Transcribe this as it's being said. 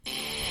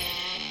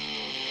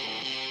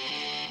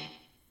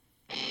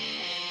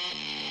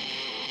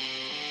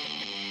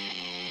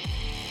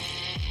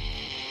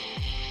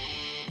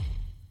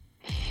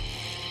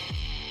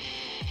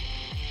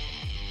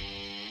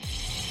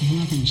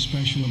There's nothing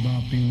special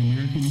about being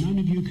American. None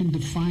of you can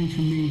define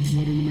for me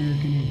what an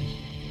American is.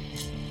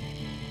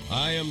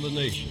 I am the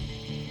nation.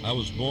 I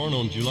was born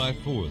on July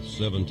 4th,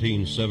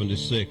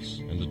 1776,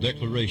 and the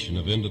Declaration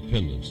of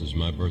Independence is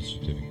my birth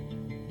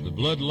certificate. The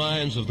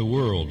bloodlines of the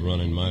world run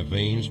in my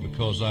veins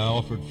because I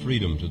offered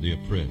freedom to the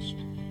oppressed.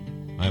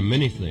 I am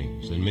many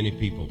things and many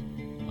people.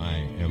 I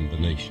am the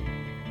nation.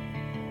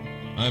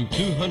 I am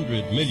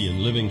 200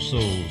 million living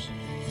souls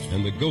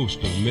and the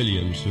ghost of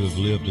millions who have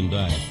lived and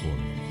died for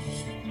me.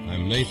 I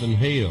am Nathan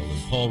Hale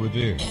and Paul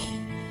Revere.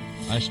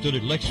 I stood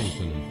at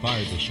Lexington and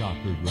fired the shot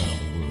heard round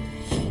the world.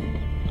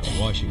 I'm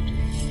Washington,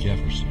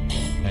 Jefferson,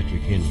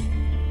 Patrick Henry.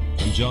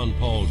 I'm John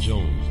Paul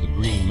Jones, the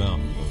Green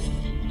Mountain Boys,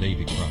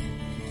 Davy Crockett.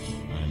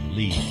 I'm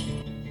Lee.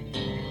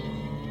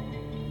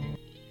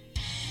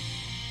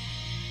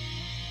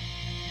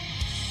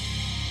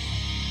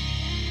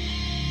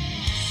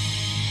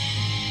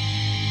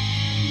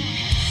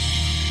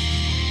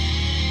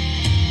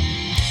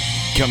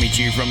 Coming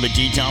to you from the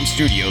D-Tom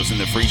Studios in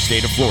the free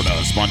state of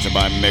Florida, sponsored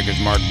by Maker's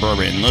Mark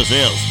Bourbon. This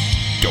is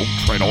Don't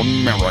Tread on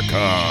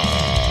America.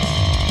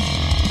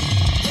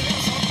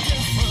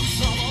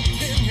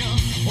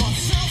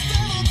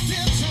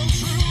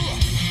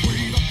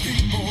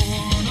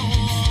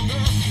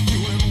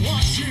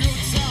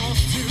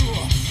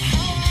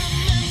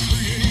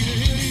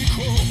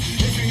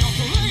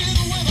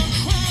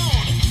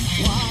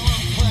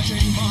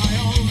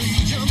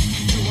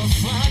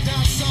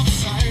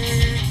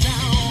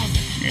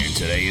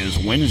 Today is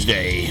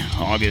Wednesday,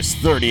 August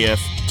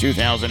 30th,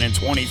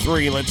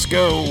 2023. Let's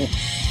go.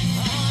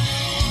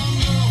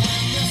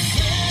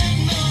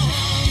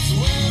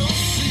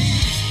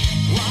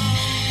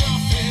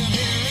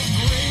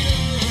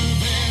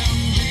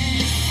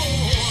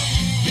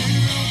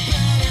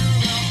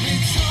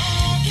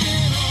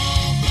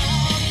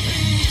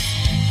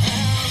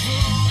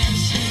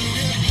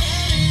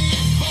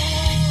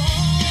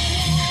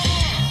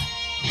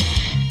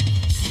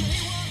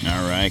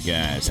 Alright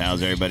guys,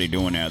 how's everybody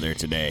doing out there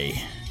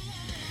today?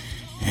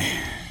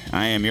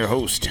 I am your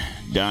host,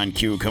 Don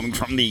Q, coming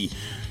from the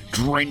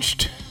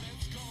drenched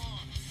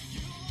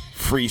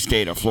free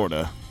state of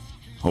Florida.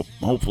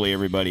 Hopefully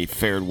everybody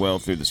fared well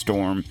through the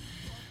storm.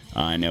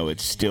 I know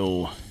it's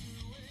still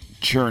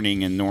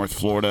churning in North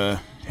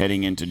Florida,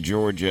 heading into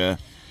Georgia.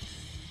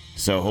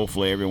 So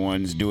hopefully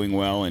everyone's doing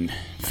well and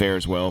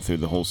fares well through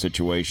the whole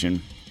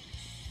situation.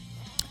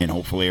 And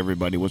hopefully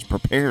everybody was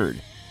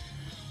prepared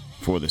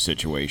for the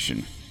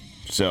situation.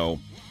 So,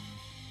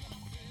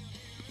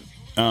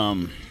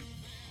 a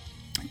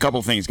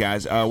couple things,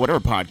 guys. Whatever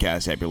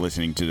podcast app you're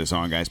listening to this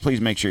on, guys, please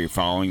make sure you're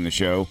following the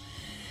show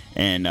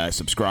and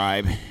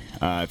subscribe.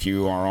 If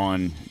you are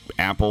on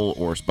Apple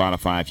or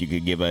Spotify, if you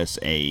could give us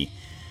a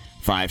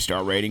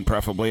 5-star rating,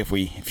 preferably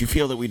if you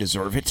feel that we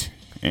deserve it.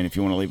 And if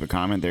you want to leave a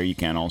comment there, you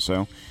can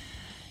also.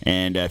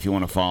 And if you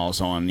want to follow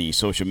us on the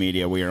social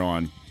media, we are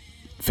on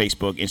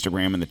Facebook,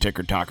 Instagram, and the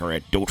TikTok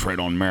at Don't Tread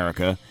on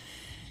America.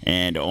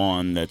 And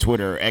on the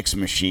Twitter X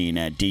machine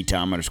at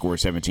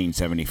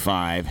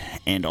DTOM_1775.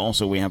 And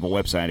also we have a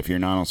website. If you're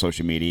not on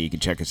social media, you can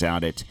check us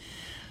out at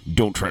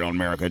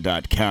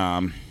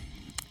don'ttreadonamerica.com.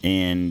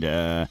 And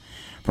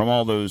from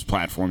all those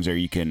platforms there,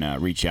 you can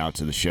reach out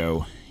to the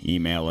show.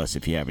 Email us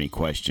if you have any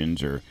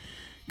questions or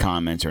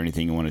comments or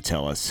anything you want to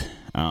tell us.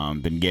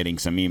 Been getting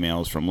some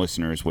emails from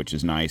listeners, which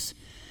is nice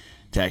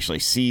to actually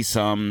see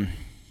some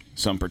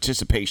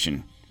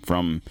participation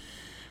from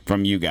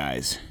you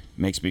guys.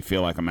 Makes me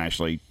feel like I'm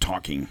actually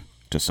talking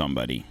to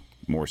somebody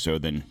more so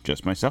than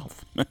just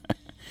myself.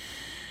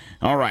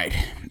 All right.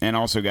 And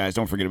also, guys,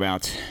 don't forget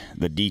about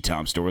the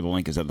D-Tom store. The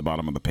link is at the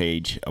bottom of the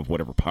page of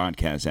whatever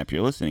podcast app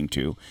you're listening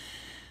to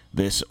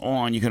this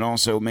on. You can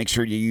also make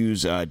sure you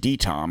use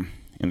D-Tom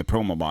in the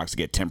promo box to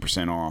get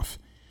 10% off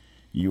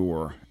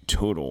your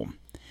total.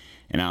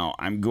 And now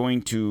I'm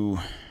going to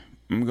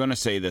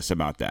say this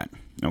about that,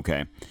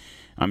 okay?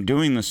 I'm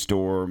doing the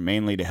store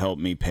mainly to help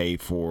me pay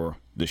for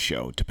the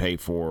show, to pay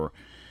for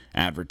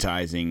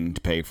advertising, to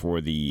pay for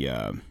the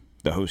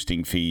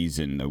hosting fees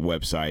and the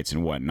websites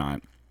and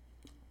whatnot.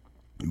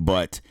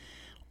 But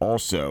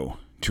also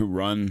to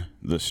run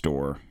the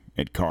store,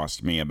 it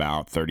costs me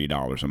about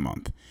 $30 a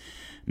month.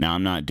 Now,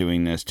 I'm not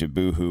doing this to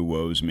boohoo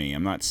woes me.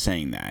 I'm not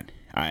saying that.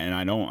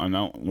 I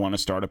don't want to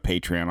start a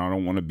Patreon. I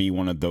don't want to be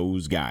one of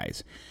those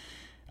guys.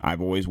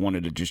 I've always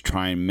wanted to just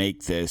try and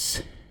make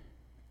this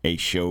a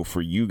show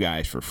for you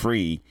guys for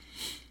free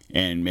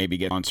and maybe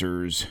get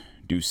sponsors,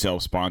 do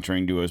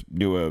self-sponsoring,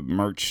 do a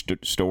merch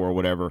store or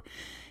whatever.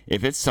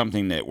 If it's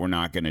something that we're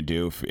not going to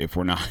do, if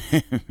we're not,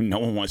 no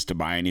one wants to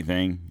buy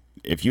anything,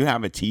 if you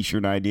have a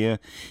t-shirt idea,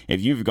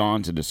 if you've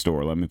gone to the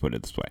store, let me put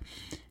it this way.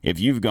 If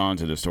you've gone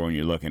to the store and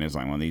you're looking, it's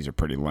like, well, these are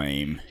pretty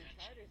lame,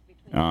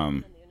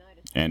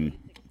 and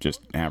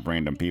just have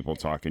random people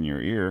talk in your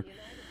ear,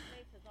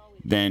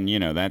 then,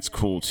 that's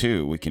cool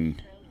too. We can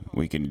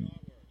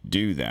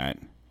do that.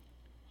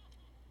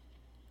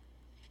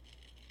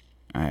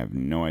 I have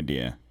no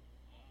idea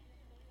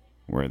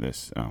where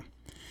this... Oh.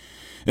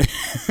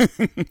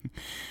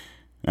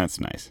 That's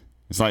nice.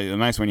 It's like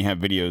nice when you have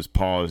videos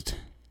paused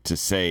to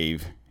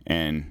save,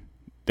 and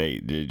they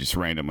just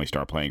randomly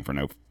start playing for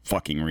no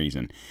fucking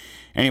reason.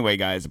 Anyway,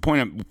 guys, the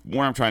point of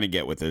where I'm trying to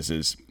get with this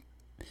is,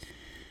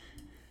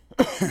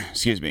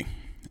 excuse me,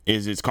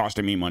 is it's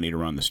costing me money to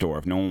run the store.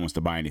 If no one wants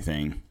to buy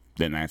anything,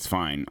 then that's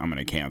fine. I'm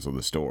going to cancel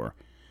the store.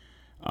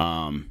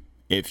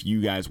 If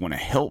you guys want to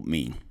help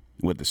me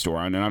with the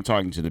store, and I'm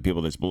talking to the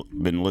people that's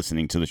been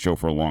listening to the show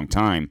for a long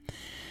time,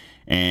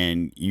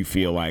 and you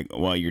feel like,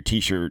 well, your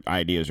t-shirt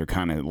ideas are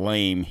kind of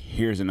lame,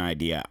 here's an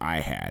idea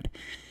I had.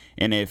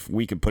 And if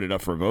we could put it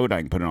up for a vote,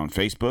 I can put it on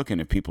Facebook, and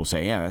if people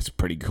say, yeah, that's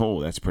pretty cool,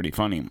 that's pretty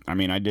funny. I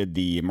mean, I did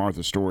the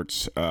Martha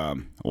Stewart's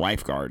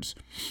lifeguards,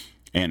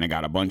 and I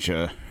got a bunch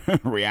of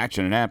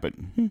reaction to that, but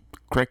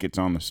crickets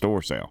on the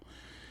store sale.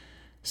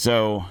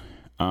 So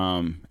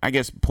I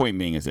guess point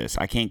being is this: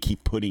 I can't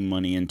keep putting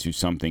money into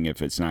something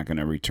if it's not going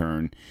to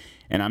return,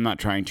 and I'm not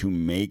trying to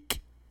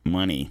make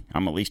money.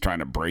 I'm at least trying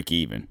to break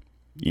even.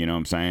 You know what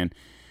I'm saying?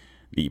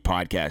 The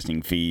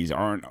podcasting fees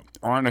aren't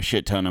a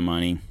shit ton of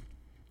money.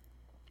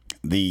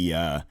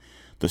 The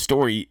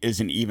story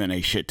isn't even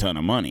a shit ton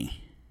of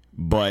money,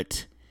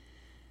 but,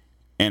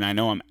 and I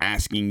know I'm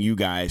asking you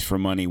guys for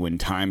money when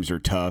times are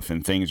tough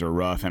and things are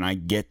rough, and I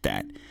get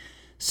that.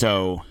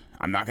 So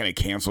I'm not going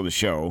to cancel the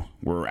show.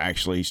 We're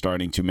actually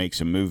starting to make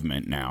some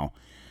movement now.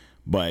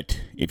 But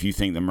if you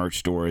think the merch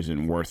store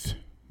isn't worth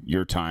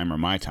your time or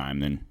my time,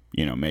 then,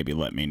 you know, maybe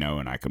let me know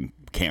and I can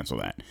cancel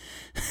that.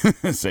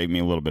 Save me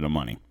a little bit of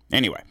money.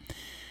 Anyway.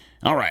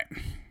 All right.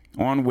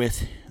 On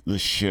with the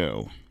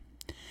show.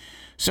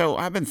 So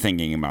I've been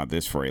thinking about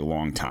this for a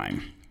long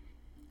time.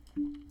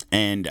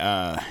 And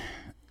I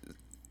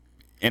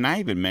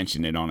even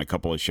mentioned it on a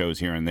couple of shows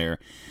here and there.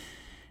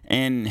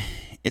 And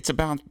it's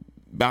about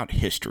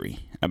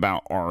history,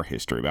 about our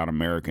history, about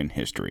American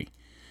history.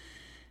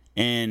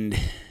 And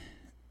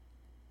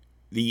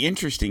the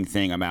interesting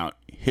thing about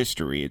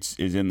history is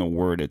in the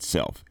word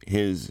itself,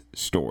 his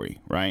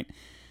story, right?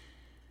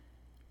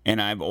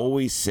 And I've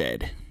always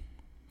said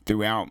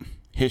throughout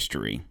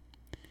history,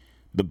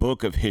 the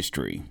book of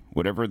history,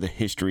 whatever the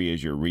history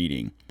is you're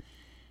reading,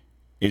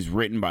 is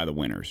written by the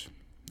winners,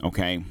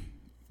 okay?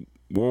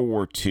 World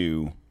War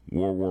II,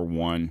 World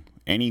War I,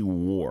 any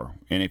war,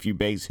 and if you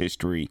base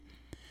history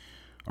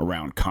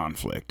around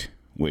conflict,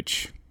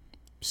 which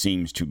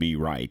seems to be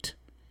right,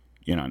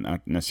 you know,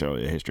 not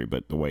necessarily the history,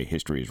 but the way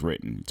history is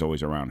written, it's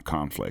always around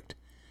conflict.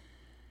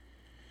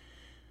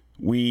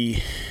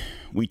 We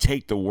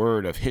take the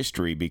word of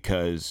history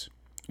because,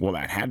 well,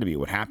 that had to be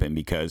what happened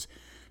because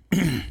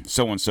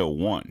so-and-so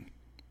won,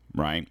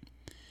 right?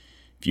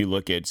 If you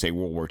look at, say,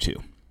 World War II,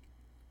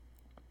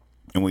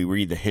 and we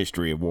read the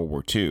history of World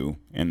War II,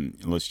 and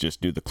let's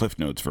just do the Cliff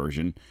Notes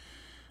version.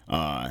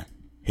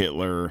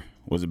 Hitler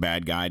was a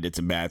bad guy, did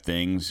some bad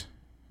things,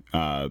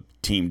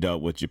 teamed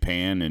up with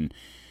Japan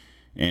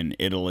and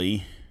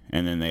Italy,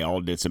 and then they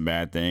all did some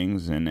bad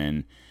things, and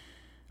then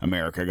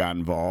America got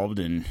involved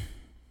and,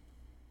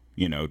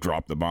 you know,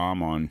 dropped the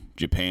bomb on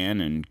Japan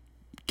and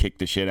kicked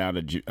the shit out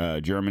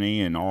of Germany,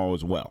 and all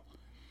was well,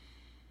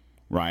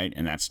 right?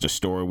 And that's the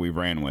story we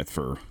ran with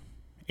for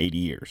 80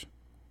 years,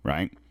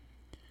 right?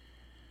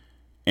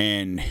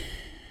 And,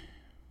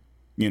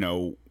 you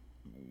know,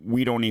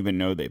 we don't even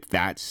know that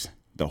that's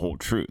the whole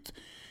truth,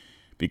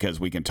 because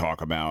we can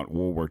talk about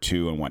World War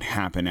II and what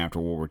happened after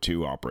World War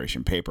II,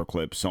 Operation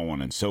Paperclip, so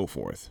on and so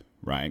forth,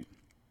 right?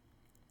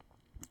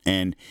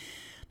 And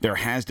there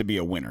has to be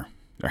a winner.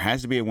 There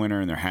has to be a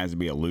winner and there has to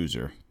be a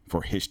loser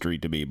for history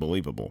to be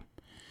believable.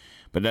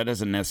 But that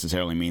doesn't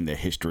necessarily mean that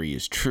history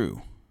is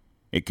true.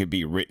 It could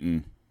be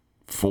written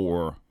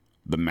for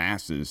the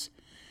masses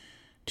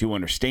to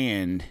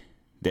understand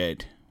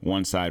that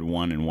one side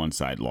won and one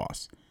side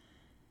lost.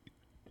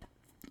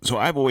 So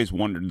I've always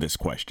wondered this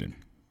question.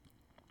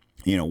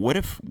 You know, what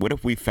if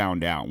we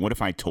found out, what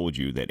if I told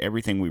you that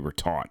everything we were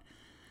taught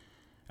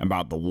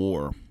about the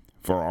war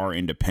for our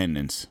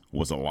independence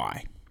was a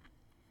lie?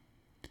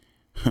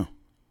 Huh.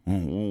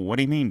 What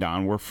do you mean,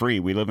 Don? We're free.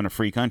 We live in a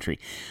free country.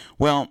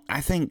 Well,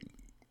 I think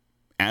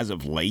as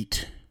of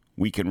late,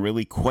 we can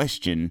really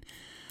question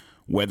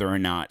whether or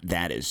not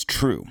that is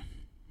true.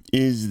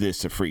 Is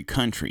this a free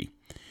country?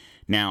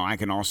 Now, I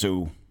can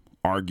also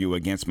argue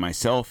against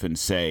myself and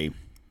say,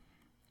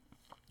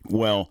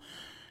 well,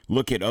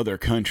 look at other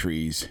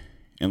countries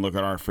and look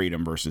at our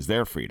freedom versus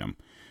their freedom.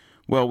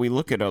 Well, we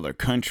look at other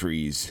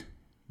countries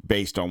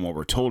based on what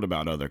we're told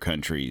about other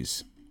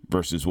countries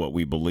versus what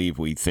we believe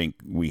we think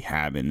we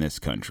have in this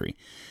country.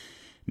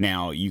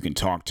 Now, you can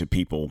talk to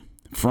people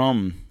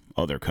from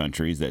other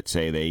countries that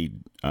say they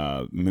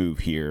move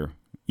here,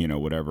 you know,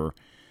 whatever,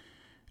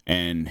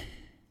 and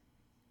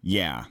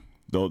yeah,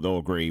 they'll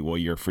agree, well,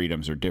 your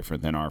freedoms are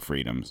different than our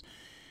freedoms,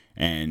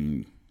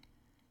 and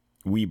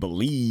we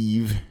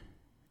believe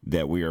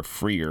that we are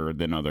freer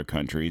than other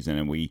countries,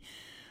 and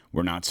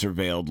we're not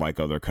surveilled like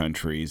other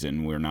countries,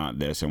 and we're not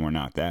this and we're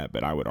not that.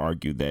 But I would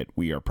argue that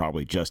we are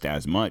probably just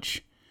as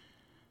much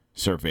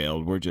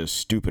surveilled. We're just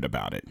stupid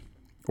about it,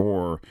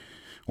 or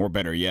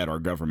better yet, our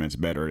government's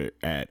better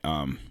at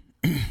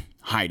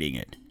hiding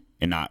it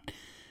and not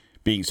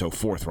being so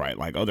forthright.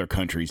 Like other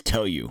countries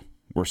tell you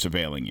we're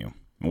surveilling you.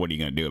 And what are you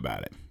going to do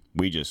about it?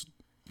 We just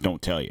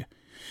don't tell you.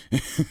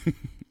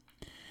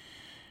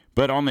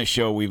 But on this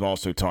show, we've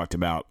also talked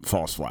about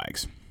false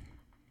flags.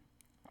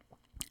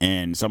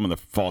 And some of the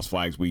false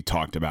flags we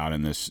talked about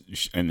in this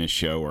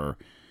show are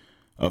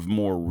of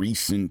more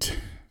recent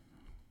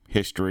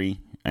history.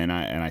 And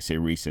I say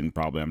recent,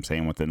 probably I'm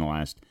saying within the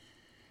last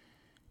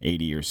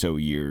 80 or so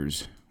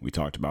years. We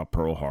talked about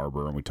Pearl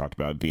Harbor, and we talked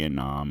about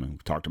Vietnam, and we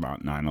talked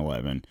about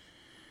 9/11.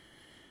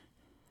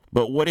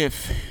 But what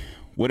if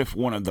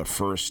one of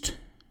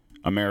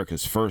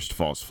America's first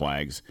false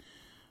flags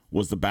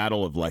was the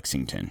Battle of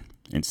Lexington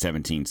in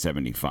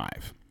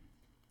 1775?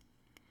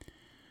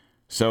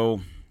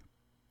 So,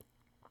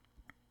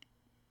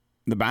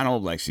 the Battle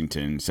of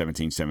Lexington in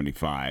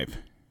 1775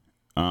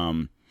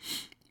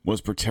 was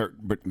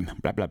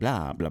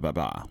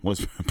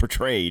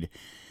portrayed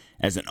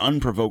as an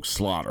unprovoked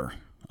slaughter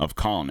of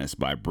colonists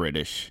by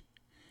British.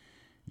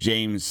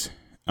 James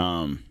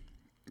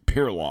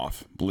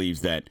Pirloff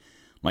believes that,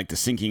 like the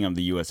sinking of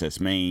the USS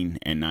Maine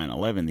and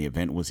 9/11, the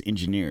event was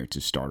engineered to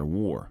start a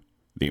war,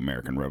 the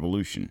American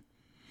Revolution.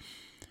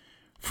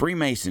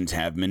 Freemasons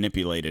have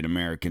manipulated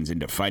Americans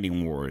into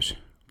fighting wars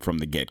from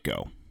the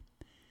get-go.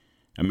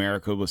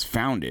 America was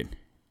founded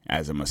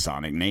as a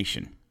Masonic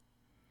nation,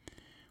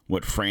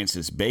 what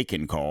Francis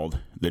Bacon called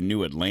the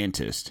New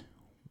Atlantis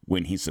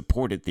when he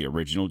supported the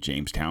original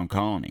Jamestown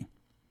colony.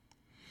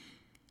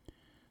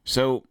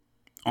 So,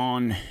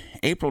 on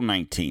April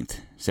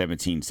 19th,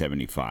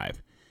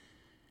 1775,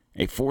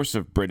 a force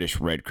of British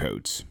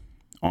redcoats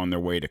on their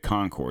way to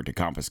Concord to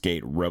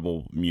confiscate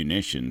rebel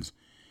munitions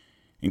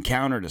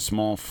encountered a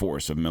small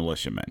force of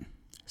militiamen.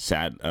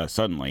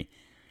 Suddenly,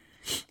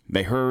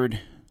 they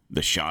heard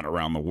the shot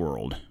around the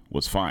world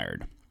was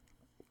fired.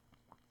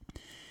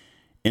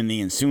 In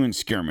the ensuing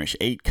skirmish,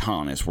 8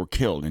 colonists were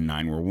killed and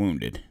 9 were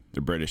wounded.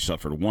 The British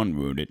suffered 1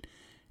 wounded,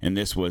 and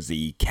this was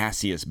the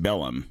casus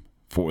bellum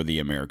for the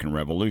American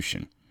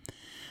Revolution.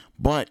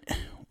 But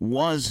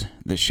was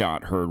the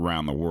shot heard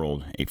around the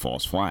world a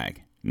false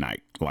flag,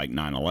 like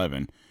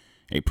 9/11,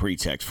 a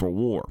pretext for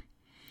war?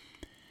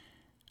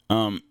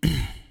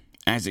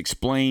 As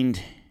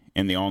explained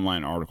in the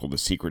online article, The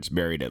Secrets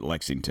Buried at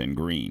Lexington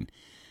Green,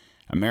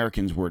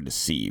 Americans were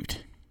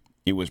deceived.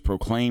 It was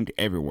proclaimed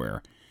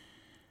everywhere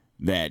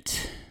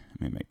that,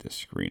 let me make this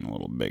screen a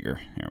little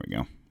bigger. There we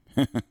go.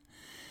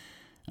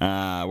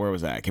 Where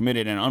was that?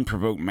 Committed an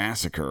unprovoked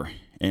massacre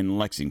in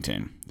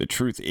Lexington. The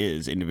truth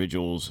is,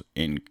 individuals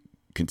in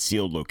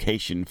concealed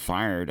location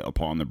fired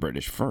upon the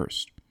British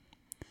first.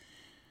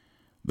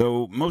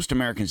 Though most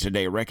Americans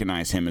today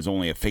recognize him as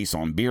only a face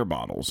on beer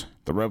bottles,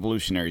 the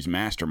revolutionary's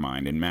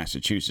mastermind in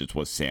Massachusetts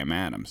was Sam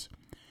Adams,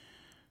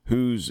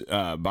 whose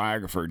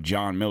biographer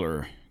John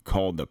Miller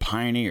called the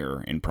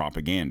pioneer in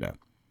propaganda.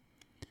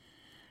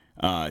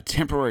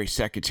 Temporary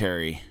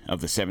secretary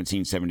of the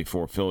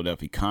 1774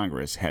 Philadelphia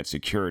Congress had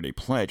secured a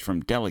pledge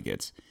from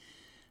delegates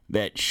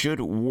that should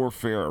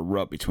warfare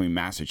erupt between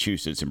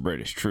Massachusetts and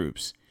British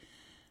troops,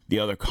 the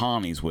other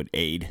colonies would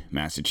aid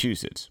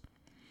Massachusetts.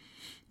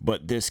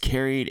 But this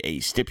carried a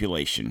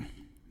stipulation: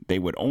 they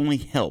would only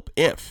help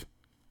if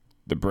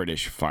the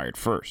British fired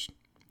first.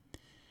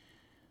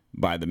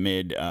 By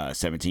mid-April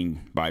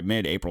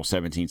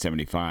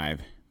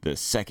 1775, the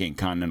Second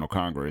Continental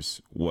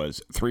Congress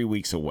was 3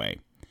 weeks away.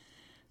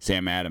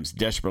 Sam Adams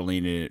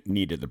desperately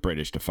needed the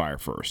British to fire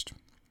first.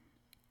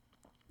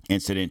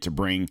 Incident to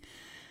bring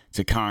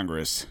to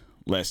Congress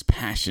lest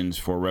passions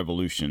for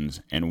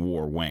revolutions and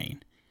war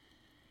wane.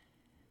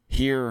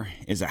 Here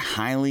is a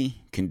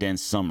highly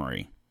condensed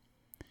summary.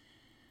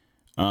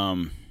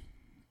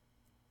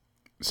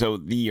 So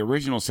the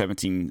original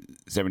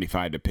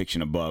 1775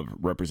 depiction above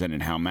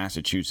represented how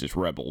Massachusetts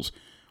rebels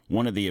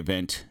wanted the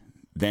event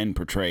then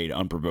portrayed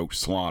unprovoked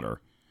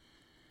slaughter.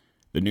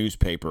 The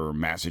newspaper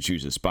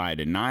Massachusetts Spy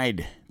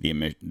denied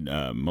the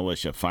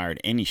militia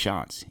fired any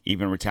shots,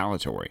 even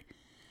retaliatory.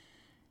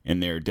 In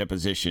their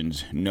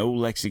depositions, no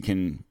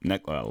Lexington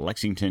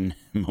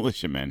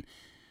militiamen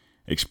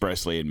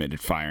expressly admitted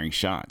firing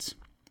shots.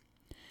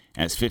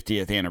 As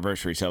 50th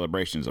anniversary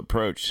celebrations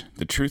approached,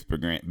 the truth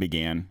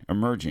began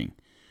emerging.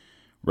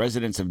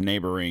 Residents of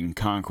neighboring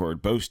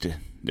Concord boasted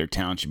their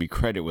town should be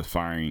credited with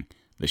firing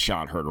the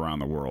shot heard around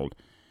the world.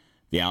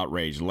 The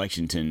outraged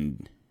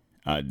Lexington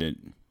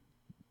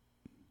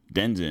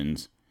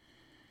denizens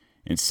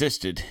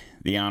insisted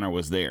the honor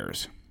was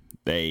theirs.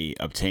 They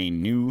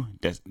obtained new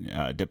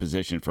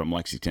deposition from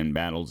Lexington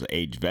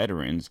battles-aged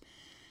veterans,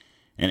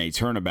 and a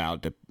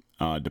turnabout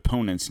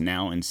deponents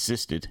now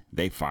insisted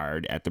they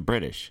fired at the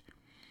British,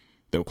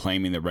 though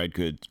claiming the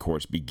Redcoat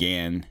Corps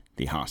began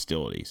the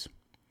hostilities.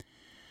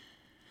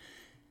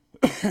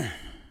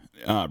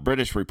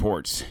 British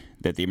reports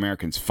that the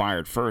Americans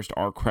fired first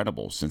are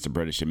credible, since the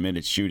British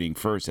admitted shooting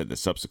first at the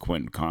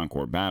subsequent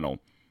Concord battle.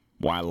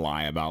 Why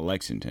lie about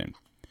Lexington?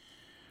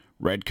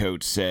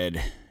 Redcoats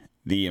said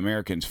the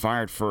Americans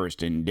fired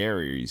first in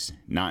diaries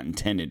not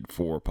intended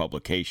for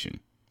publication.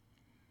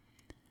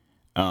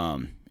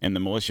 And the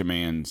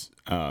militiamen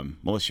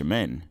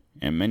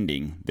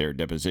amending their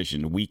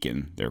deposition to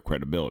weaken their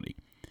credibility.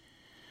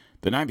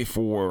 The night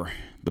before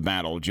the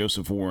battle,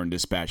 Joseph Warren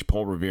dispatched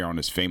Paul Revere on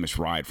his famous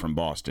ride from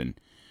Boston.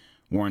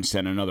 Warren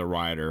sent another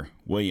rider,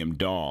 William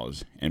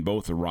Dawes, and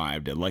both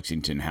arrived at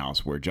Lexington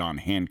House, where John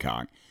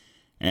Hancock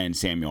and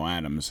Samuel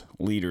Adams,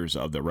 leaders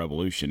of the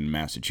Revolution in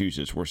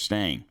Massachusetts, were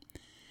staying.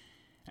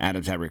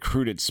 Adams had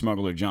recruited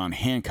smuggler John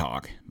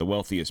Hancock, the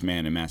wealthiest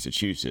man in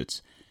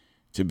Massachusetts,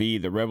 to be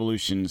the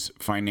Revolution's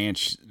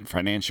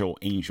financial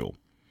angel.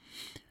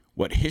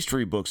 What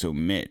history books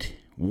omit,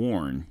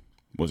 Warren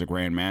was a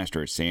Grand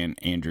Master at St.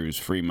 Andrew's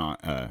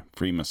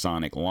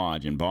Freemasonic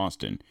Lodge in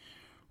Boston.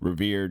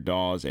 Revere,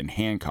 Dawes, and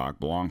Hancock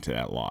belonged to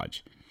that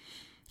lodge.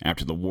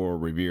 After the war,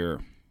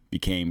 Revere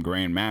became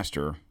Grand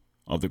Master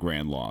of the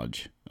Grand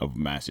Lodge of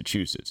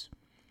Massachusetts.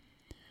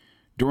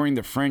 During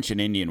the French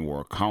and Indian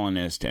War,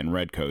 colonists and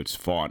redcoats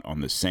fought on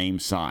the same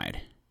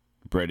side.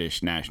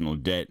 British national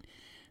debt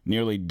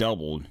nearly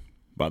doubled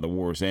by the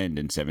war's end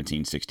in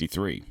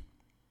 1763.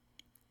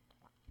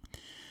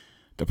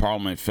 The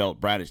Parliament felt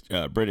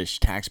British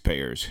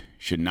taxpayers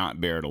should not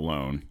bear it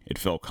alone. It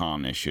felt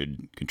colonists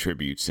should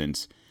contribute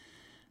since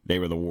they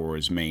were the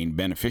war's main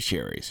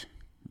beneficiaries.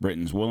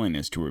 Britain's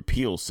willingness to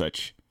repeal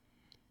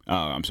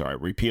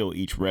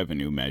each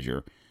revenue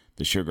measure,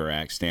 the Sugar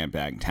Act, Stamp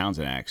Act, and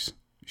Townshend Acts,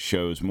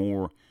 shows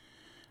more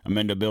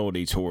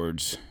amendability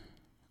towards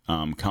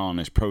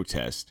colonist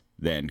protest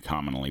than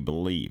commonly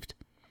believed.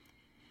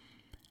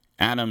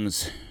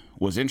 Adams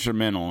was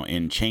instrumental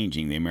in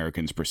changing the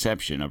Americans'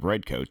 perception of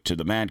redcoats to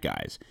the bad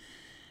guys.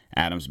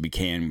 Adams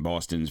became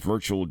Boston's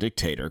virtual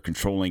dictator,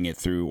 controlling it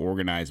through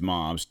organized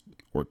mobs,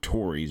 or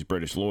Tories,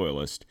 British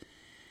loyalists,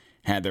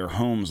 had their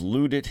homes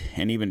looted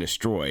and even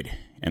destroyed,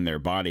 and their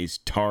bodies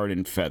tarred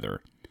and feathered.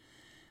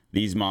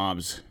 These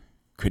mobs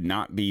could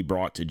not be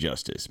brought to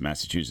justice.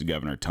 Massachusetts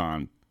Governor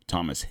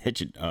Thomas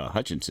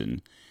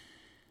Hutchinson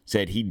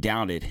said he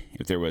doubted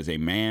if there was a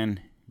man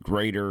of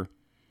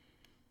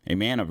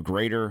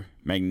greater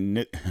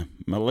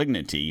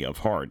malignity of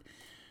heart,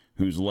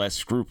 whose less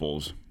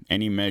scruples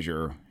any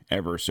measure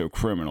ever so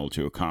criminal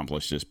to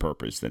accomplish this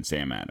purpose than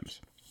Sam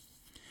Adams.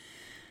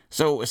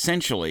 So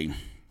essentially,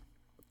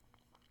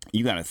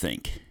 you got to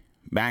think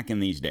back in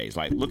these days.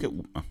 Like, look at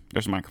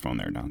there's a microphone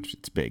there now.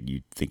 It's big.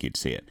 You'd think you'd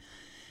see it.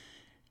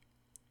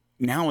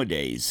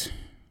 Nowadays,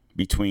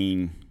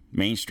 between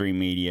mainstream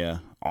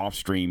media,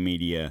 off-stream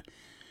media,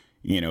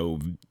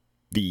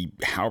 the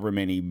however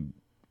many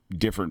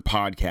different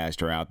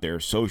podcasts are out there,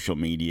 social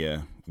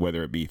media,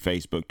 whether it be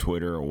Facebook,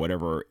 Twitter, or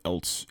whatever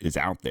else is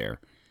out there,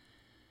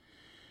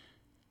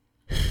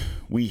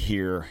 we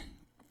hear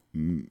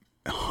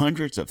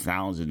hundreds of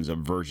thousands of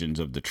versions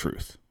of the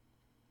truth.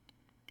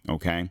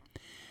 Okay?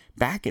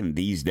 Back in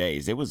these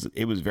days, it was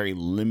very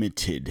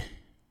limited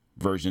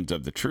versions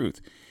of the truth.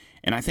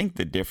 And I think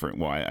the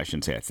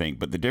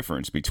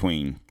difference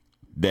between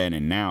then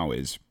and now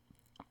is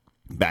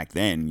back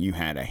then you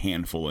had a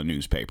handful of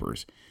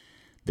newspapers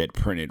that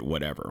printed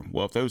whatever.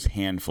 Well, if those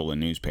handful of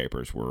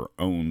newspapers were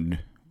owned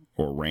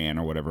or ran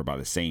or whatever by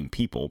the same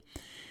people,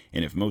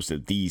 and if most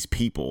of these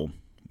people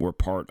were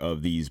part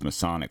of these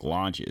Masonic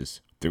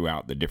lodges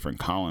throughout the different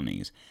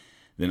colonies,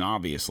 then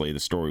obviously the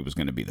story was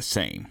going to be the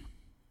same.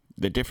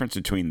 The difference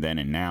between then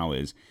and now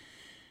is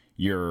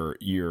your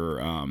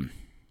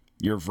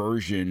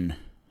version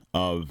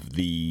of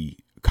the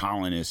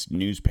colonist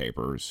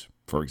newspapers,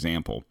 for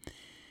example,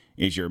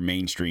 is your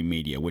mainstream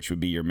media, which would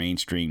be your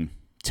mainstream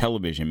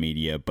television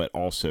media, but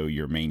also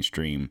your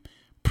mainstream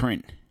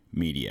print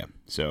media.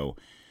 So,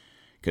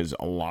 because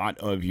a lot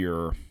of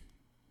your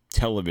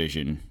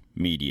television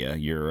media,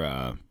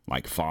 your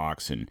like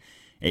Fox and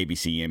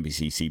ABC,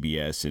 NBC,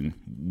 CBS, and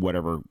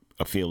whatever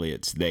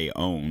affiliates they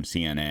own,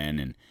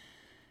 CNN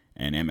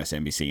and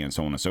MSNBC and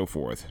so on and so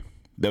forth,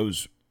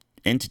 those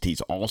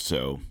entities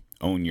also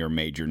own your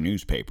major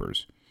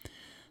newspapers.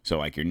 So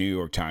like your New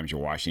York Times,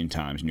 your Washington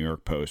Times, New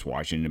York Post,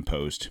 Washington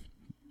Post,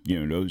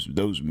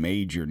 those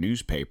major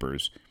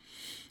newspapers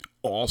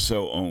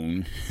also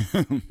own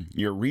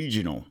your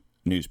regional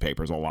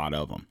newspapers, a lot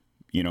of them.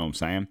 You know what I'm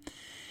saying?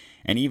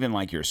 And even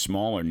like your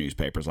smaller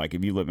newspapers, like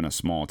if you live in a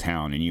small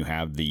town and you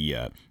have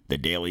the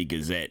Daily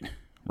Gazette,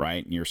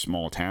 right, in your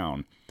small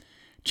town,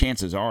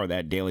 chances are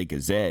that Daily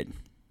Gazette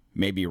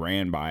may be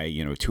ran by,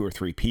 2 or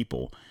 3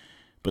 people,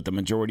 but the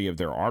majority of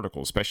their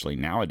articles, especially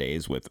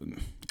nowadays with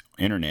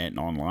internet and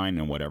online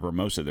and whatever,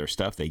 most of their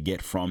stuff they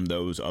get from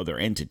those other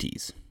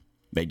entities.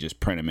 They just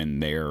print them in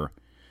their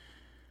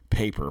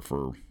paper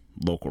for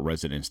local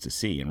residents to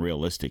see. And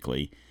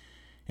realistically,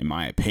 in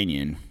my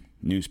opinion,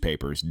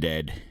 newspapers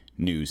dead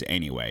news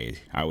anyway.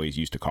 I always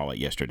used to call it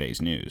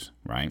yesterday's news,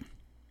 right?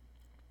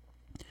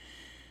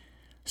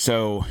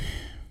 So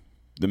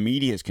the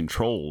media is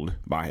controlled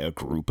by a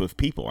group of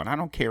people, and I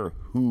don't care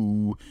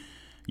who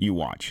you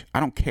watch. I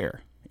don't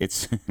care.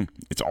 It's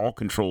all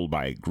controlled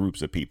by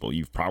groups of people.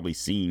 You've probably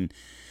seen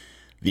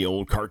the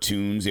old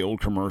cartoons, the old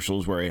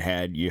commercials where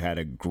you had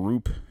a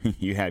group.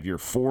 You have your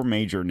 4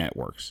 major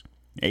networks: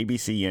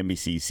 ABC,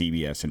 NBC,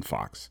 CBS, and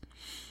Fox.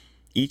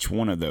 Each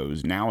one of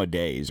those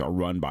nowadays are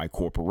run by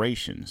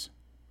corporations,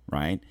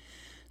 right?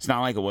 It's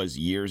not like it was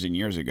years and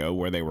years ago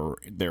where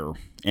they're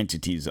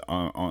entities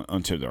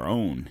unto their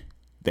own.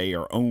 They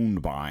are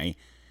owned by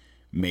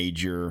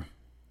major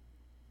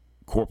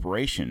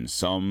corporations.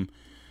 Some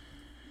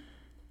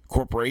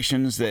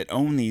corporations that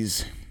own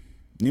these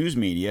news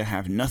media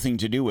have nothing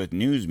to do with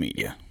news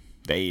media.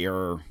 They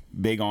are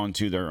big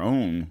onto their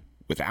own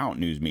without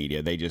news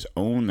media. They just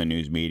own the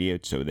news media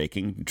so they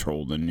can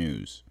control the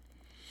news.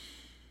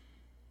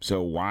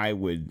 So why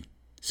would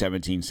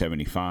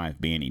 1775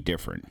 be any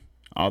different,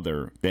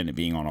 other than it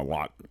being on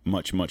a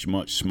much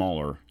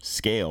smaller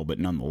scale, but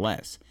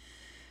nonetheless?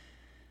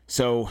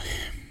 So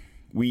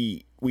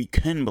we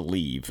can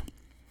believe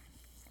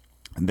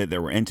that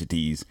there were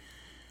entities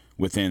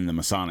within the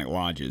Masonic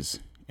lodges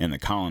and the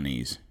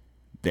colonies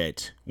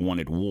that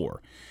wanted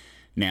war.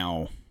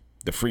 Now,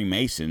 the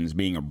Freemasons,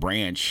 being a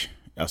branch,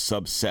 a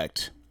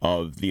subsect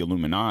of the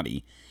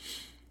Illuminati,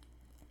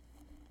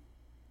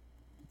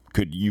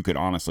 you could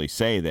honestly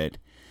say that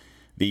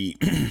the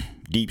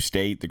deep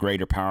state, the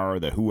greater power,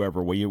 the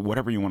whoever,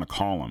 whatever you want to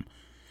call them,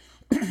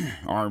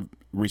 are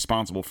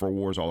responsible for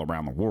wars all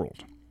around the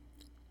world.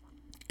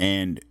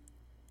 And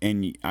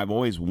I've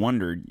always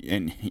wondered,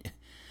 and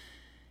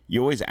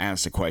you always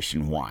ask the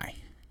question, why?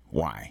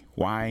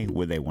 Why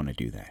would they want to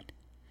do that?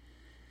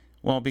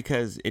 Well,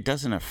 because it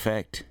doesn't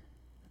affect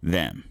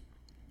them.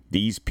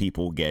 These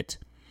people get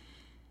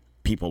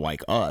people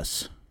like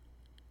us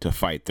to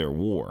fight their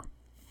war.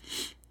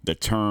 The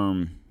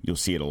term, you'll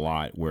see it a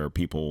lot where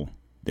people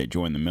that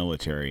join the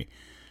military,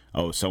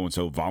 oh,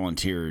 so-and-so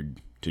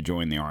volunteered to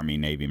join the Army,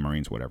 Navy,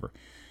 Marines, whatever.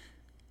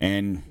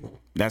 And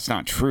that's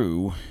not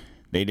true.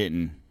 I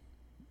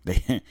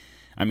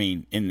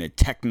mean, in the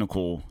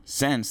technical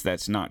sense,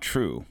 that's not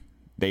true.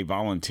 They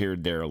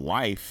volunteered their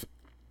life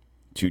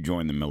to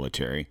join the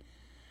military.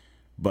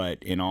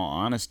 But in all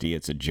honesty,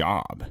 it's a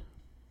job.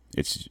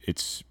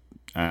 It's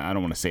I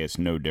don't want to say it's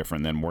no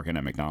different than working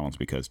at McDonald's,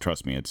 because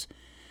trust me, it's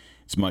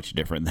much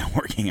different than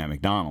working at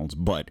McDonald's.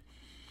 But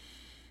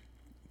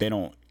they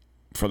don't,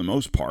 for the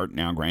most part.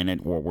 Now,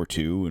 granted, World War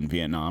II and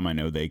Vietnam, I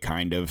know they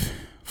kind of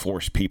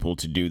forced people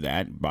to do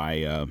that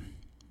by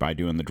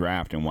doing the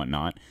draft and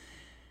whatnot.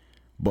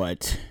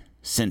 But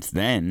since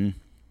then,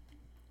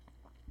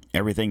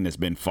 everything that's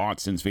been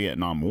fought since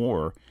Vietnam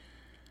War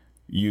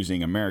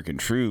using American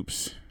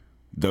troops,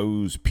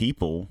 those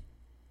people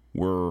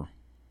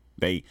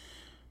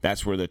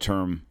that's where the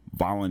term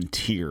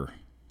volunteer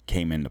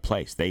came into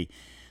place. They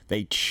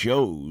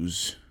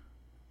chose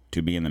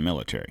to be in the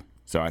military.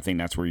 So I think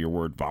that's where your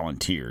word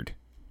volunteered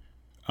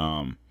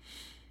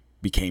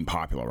became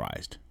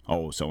popularized.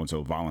 Oh,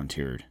 so-and-so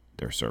volunteered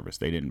their service.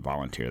 They didn't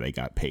volunteer. They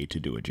got paid to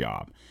do a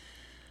job.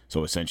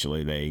 So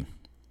essentially they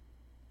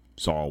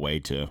saw a way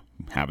to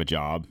have a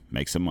job,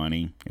 make some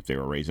money if they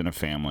were raising a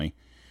family.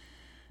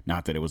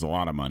 Not that it was a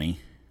lot of money,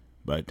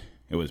 but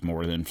it was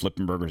more than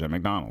flipping burgers at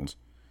McDonald's.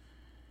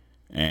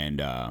 And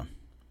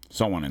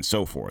so on and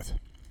so forth.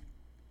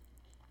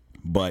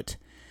 But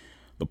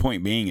the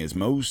point being is,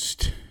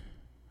 most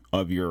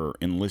of your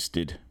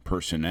enlisted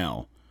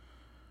personnel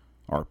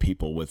are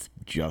people with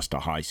just a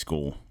high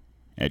school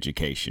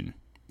education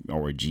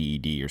or a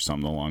GED or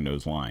something along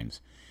those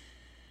lines.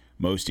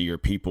 Most of your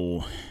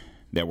people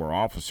that were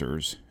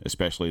officers,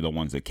 especially the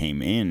ones that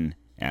came in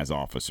as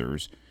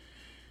officers,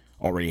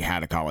 already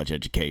had a college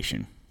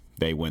education.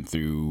 They went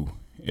through,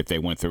 if they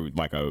went through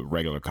like a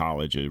regular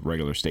college, a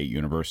regular state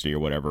university or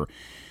whatever,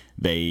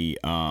 they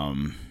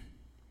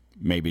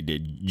maybe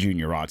did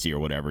junior ROTC or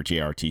whatever,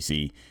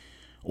 JRTC,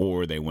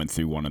 or they went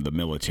through one of the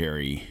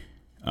military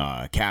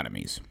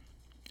academies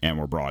and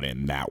were brought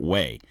in that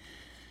way.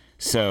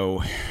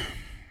 So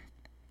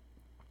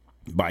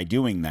by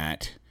doing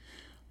that,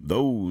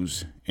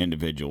 those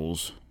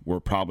individuals were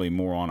probably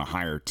more on a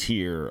higher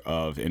tier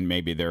of, and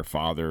maybe their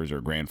fathers or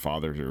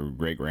grandfathers or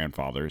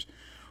great-grandfathers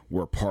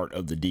were part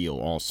of the deal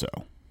also.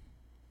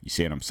 You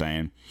see what I'm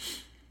saying?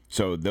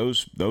 So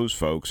those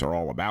folks are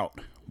all about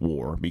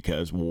war,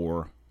 because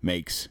war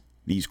makes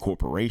these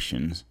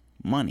corporations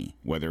money,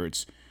 whether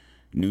it's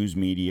news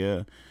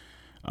media,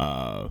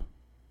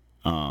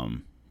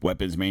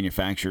 weapons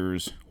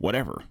manufacturers,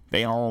 whatever.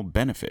 They all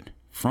benefit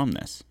from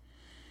this.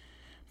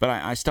 But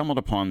I stumbled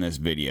upon this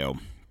video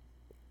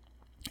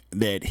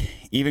that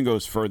even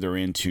goes further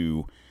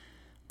into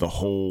the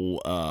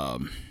whole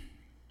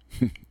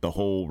the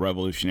whole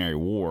Revolutionary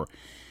War,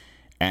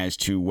 as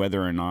to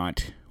whether or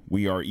not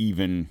we are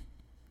even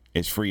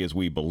as free as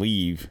we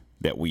believe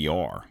that we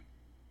are.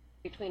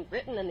 Between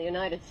Britain and the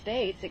United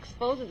States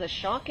exposes a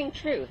shocking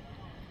truth.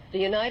 The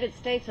United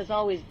States has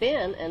always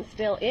been, and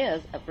still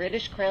is, a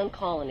British Crown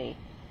colony.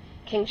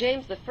 King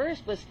James I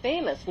was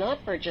famous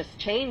not for just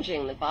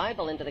changing the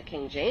Bible into the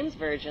King James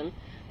Version,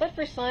 but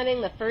for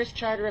signing the first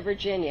Charter of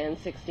Virginia in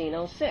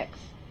 1606.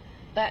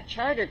 That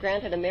charter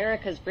granted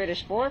America's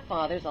British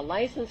forefathers a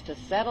license to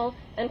settle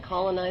and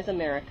colonize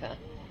America.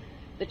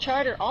 The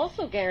charter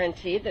also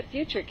guaranteed that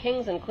future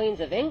kings and queens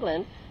of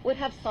England would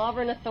have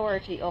sovereign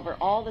authority over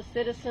all the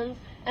citizens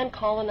and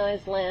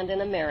colonized land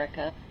in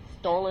America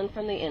stolen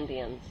from the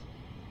Indians.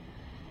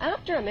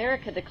 After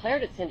America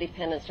declared its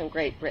independence from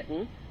Great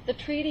Britain, the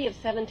Treaty of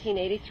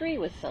 1783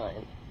 was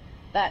signed.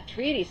 That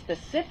treaty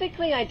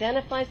specifically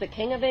identifies the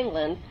King of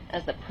England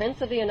as the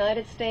Prince of the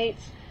United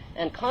States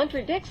and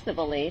contradicts the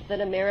belief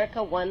that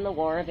America won the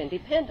War of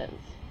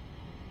Independence.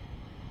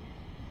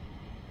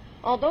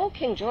 Although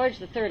King George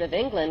III of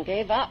England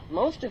gave up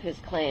most of his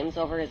claims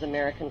over his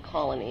American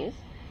colonies,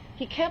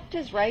 he kept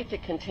his right to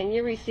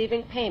continue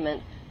receiving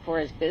payment for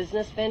his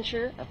business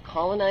venture of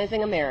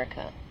colonizing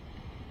America.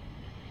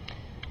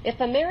 If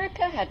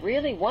America had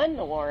really won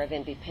the War of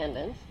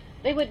Independence,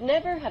 they would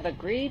never have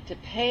agreed to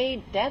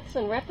pay debts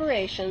and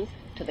reparations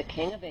to the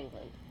King of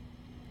England.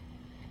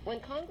 When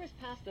Congress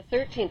passed the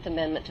 13th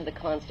Amendment to the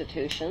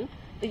Constitution,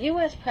 the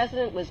U.S.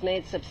 President was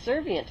made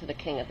subservient to the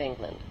King of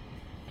England.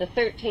 The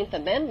 13th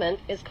Amendment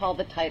is called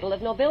the Title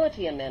of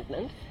Nobility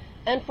Amendment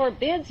and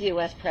forbids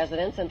U.S.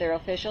 presidents and their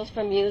officials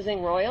from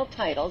using royal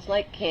titles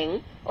like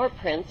king or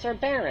prince or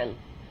baron.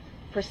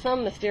 For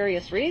some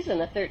mysterious reason,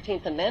 the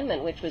 13th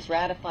Amendment, which was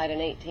ratified in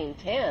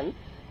 1810,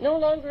 no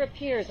longer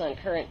appears on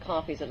current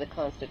copies of the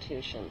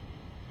Constitution.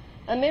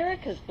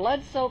 America's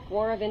blood-soaked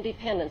War of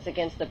Independence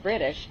against the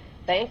British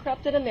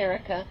bankrupted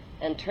America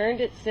and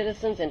turned its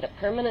citizens into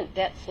permanent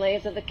debt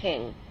slaves of the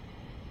king.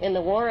 In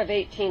the War of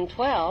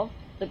 1812,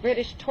 the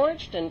British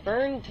torched and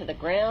burned to the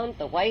ground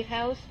the White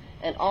House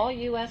and all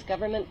U.S.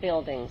 government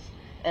buildings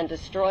and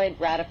destroyed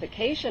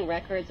ratification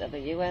records of the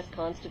U.S.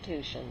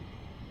 Constitution.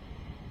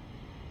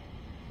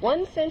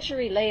 1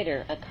 century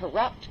later, a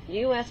corrupt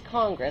U.S.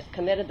 Congress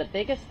committed the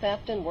biggest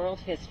theft in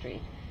world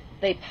history.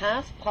 They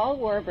passed Paul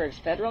Warburg's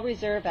Federal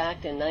Reserve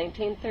Act in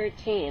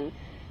 1913,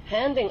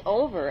 handing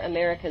over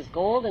America's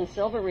gold and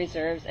silver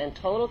reserves and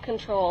total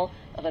control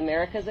of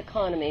America's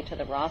economy to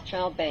the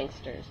Rothschild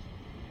banksters.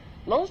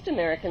 Most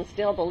Americans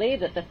still believe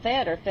that the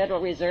Fed, or Federal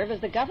Reserve,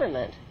 is the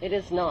government. It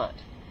is not.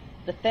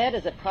 The Fed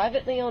is a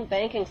privately owned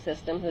banking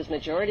system whose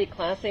majority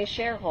Class A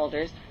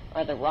shareholders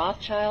are the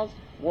Rothschilds,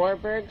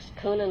 Warburgs,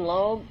 Kuhn and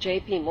Loeb,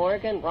 J.P.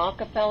 Morgan,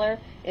 Rockefeller,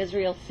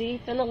 Israel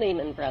Seif, and the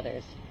Lehman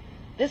Brothers.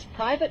 This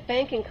private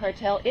banking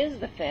cartel is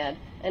the Fed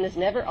and is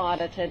never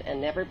audited and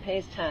never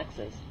pays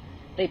taxes.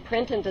 They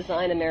print and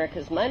design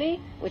America's money,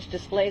 which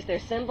displays their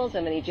symbols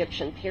of an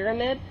Egyptian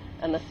pyramid,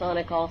 a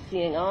Masonic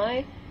all-seeing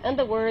eye, and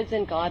the words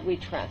 "In God We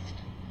Trust."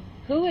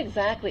 Who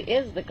exactly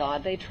is the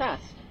God they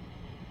trust?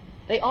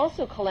 They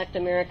also collect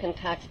American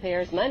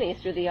taxpayers' money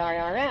through the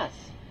IRS.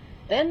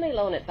 Then they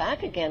loan it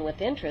back again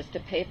with interest to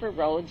pay for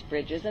roads,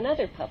 bridges, and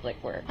other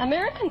public work.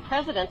 American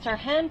presidents are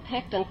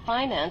handpicked and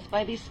financed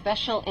by these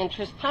special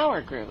interest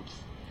power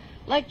groups.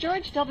 Like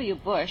George W.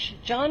 Bush,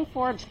 John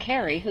Forbes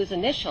Kerry, whose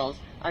initials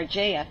are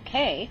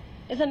JFK,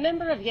 is a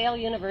member of Yale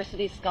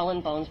University's Skull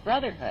and Bones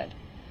Brotherhood.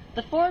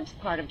 The Forbes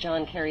part of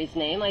John Kerry's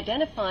name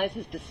identifies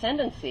his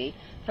descendancy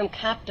from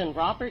Captain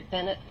Robert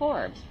Bennett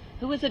Forbes,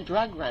 who was a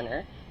drug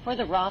runner for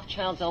the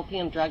Rothschilds'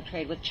 opium drug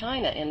trade with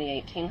China in the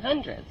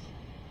 1800s.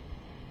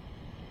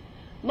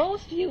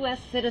 Most U.S.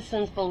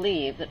 citizens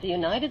believe that the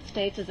United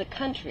States is a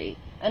country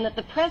and that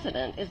the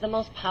President is the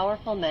most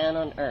powerful man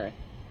on earth.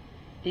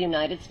 The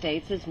United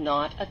States is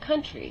not a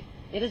country.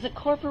 It is a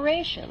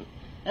corporation,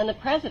 and the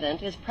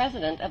President is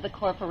President of the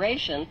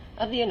Corporation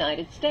of the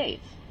United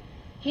States.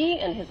 He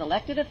and his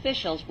elected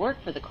officials work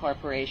for the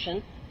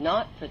corporation,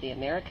 not for the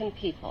American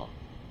people.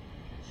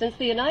 Since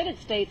the United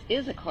States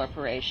is a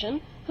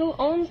corporation, who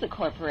owns the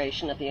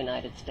corporation of the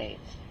United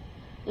States?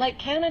 Like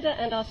Canada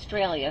and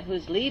Australia,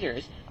 whose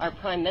leaders are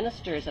prime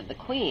ministers of the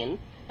Queen,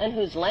 and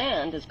whose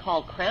land is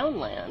called Crown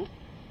Land,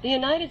 the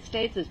United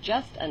States is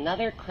just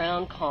another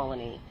Crown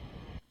colony.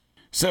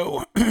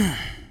 So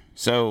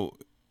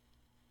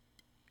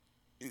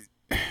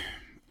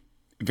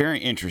very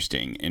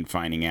interesting in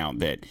finding out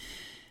that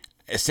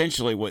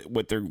essentially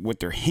what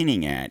they're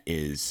hinting at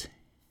is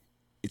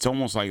it's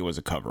almost like it was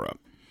a cover-up.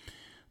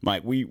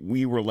 Like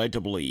we were led to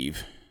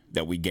believe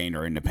that we gained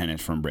our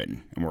independence from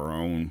Britain and we're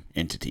our own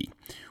entity,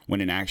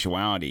 when in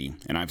actuality,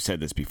 and I've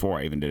said this before,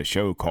 I even did a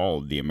show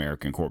called the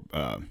American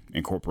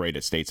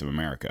Incorporated States of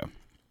America,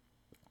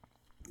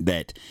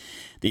 that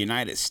the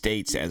United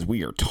States, as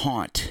we are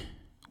taught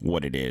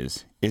what it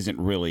is,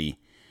 isn't really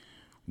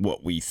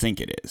what we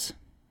think it is.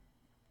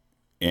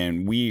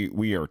 And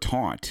we are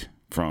taught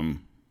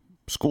from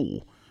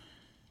school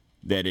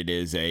that it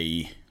is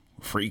a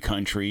free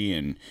country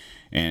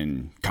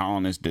and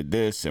colonists did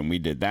this and we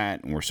did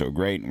that and we're so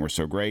great and we're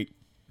so great.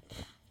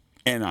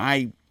 And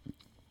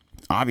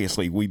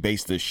obviously we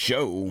base this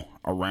show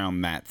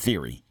around that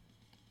theory.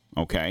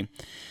 Okay.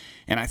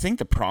 And I think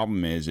the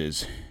problem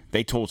is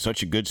they told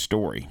such a good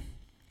story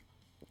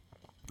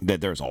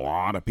that there's a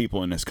lot of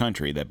people in this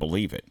country that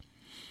believe it.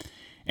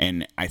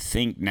 And I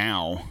think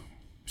now,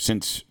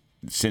 since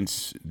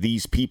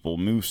these people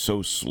move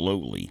so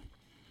slowly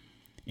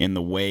in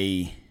the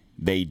way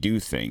they do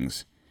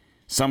things,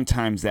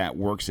 sometimes that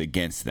works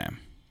against them.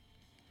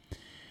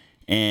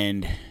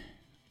 And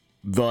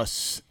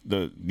thus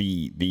the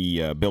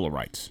Bill of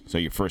Rights. So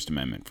your First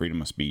Amendment,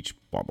 freedom of speech,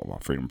 blah, blah, blah,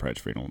 freedom of press,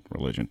 freedom of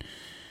religion.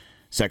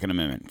 Second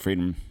Amendment,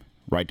 freedom,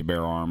 right to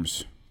bear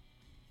arms,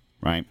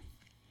 right?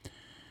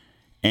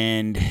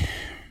 And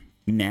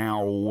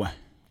now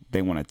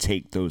they want to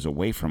take those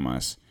away from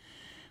us.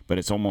 But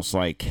it's almost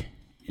like,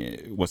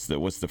 what's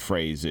the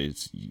phrase?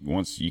 It's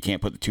once you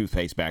can't put the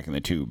toothpaste back in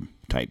the tube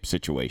type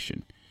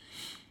situation.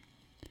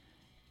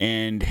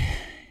 And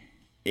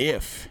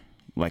if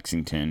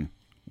Lexington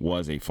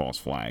was a false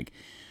flag,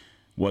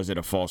 was it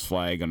a false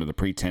flag under the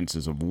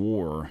pretenses of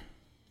war?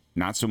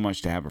 Not so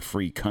much to have a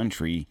free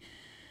country,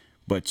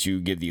 but to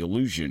give the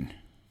illusion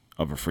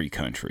of a free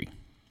country,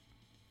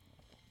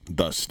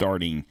 thus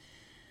starting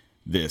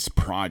this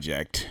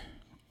project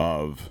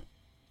of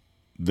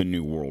the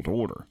New World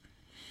Order.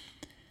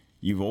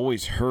 You've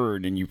always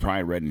heard, and you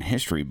probably read in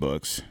history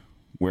books,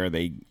 where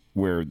they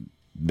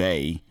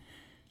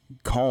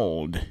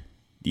called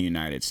the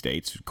United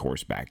States, of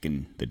course, back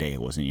in the day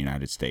it wasn't the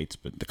United States,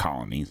 but the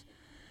colonies,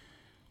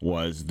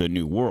 was the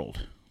New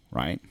World,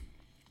 right?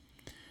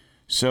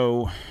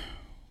 So,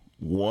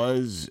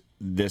 was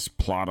this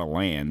plot of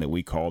land that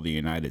we call the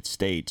United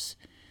States,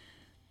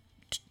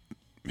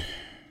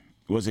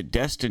 was it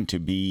destined to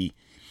be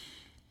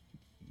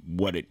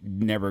what it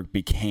never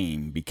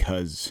became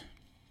because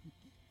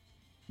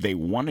they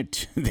wanted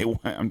to?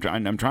 I'm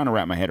trying to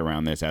wrap my head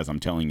around this as I'm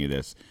telling you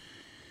this.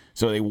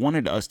 So they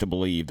wanted us to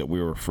believe that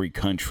we were a free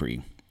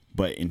country,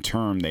 but in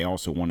turn they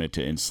also wanted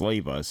to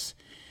enslave us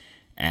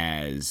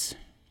as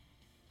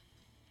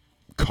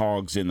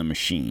cogs in the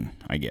machine,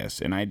 I guess.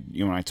 And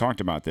when I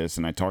talked about this,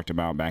 and I talked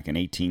about back in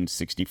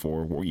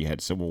 1864 where you had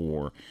Civil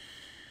War,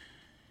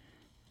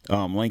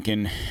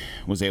 Lincoln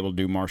was able to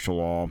do martial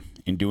law.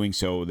 In doing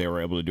so, they were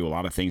able to do a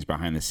lot of things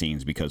behind the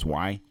scenes because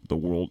why? The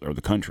world or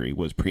the country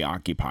was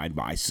preoccupied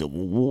by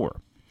civil war.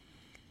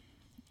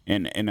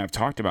 And I've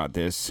talked about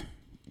this.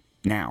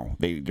 Now,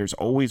 there's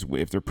always,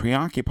 if they're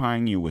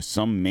preoccupying you with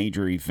some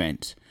major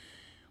event,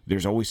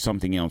 there's always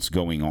something else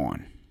going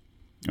on.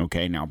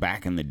 Okay, now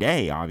back in the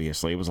day,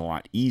 obviously, it was a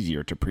lot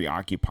easier to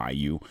preoccupy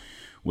you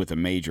with a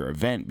major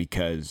event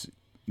because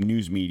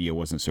news media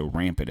wasn't so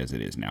rampant as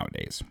it is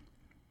nowadays.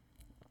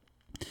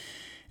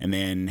 And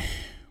then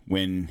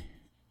when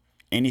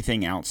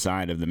anything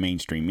outside of the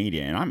mainstream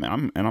media, and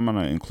I'm going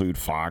to include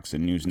Fox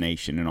and News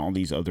Nation and all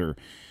these other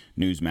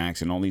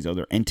Newsmax and all these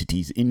other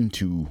entities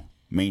into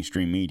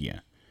mainstream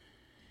media.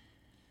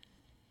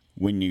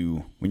 When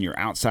you're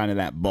outside of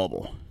that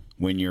bubble,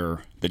 when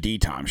you're the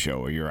D-Tom Show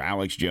or you're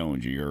Alex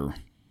Jones or you're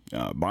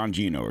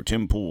Bongino or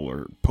Tim Pool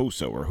or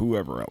Poso or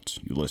whoever else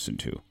you listen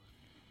to,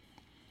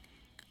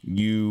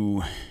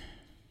 you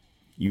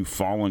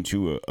fall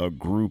into a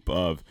group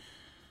of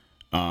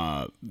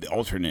the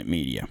alternate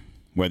media,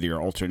 whether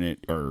you're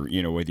alternate or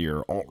whether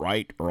you're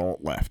alt-right or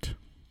alt-left.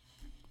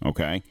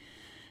 Okay,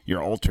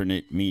 you're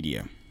alternate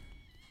media.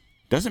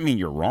 Doesn't mean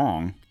you're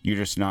wrong. You're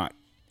just not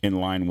in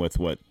line with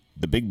what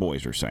the big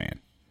boys are saying.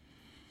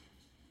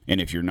 And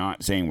if you're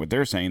not saying what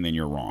they're saying, then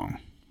you're wrong.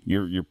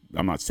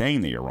 I'm not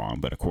saying that you're wrong,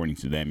 but according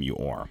to them, you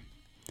are.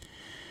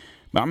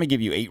 But I'm going to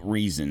give you 8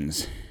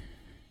 reasons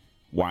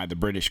why the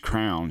British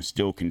Crown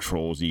still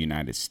controls the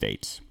United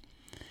States.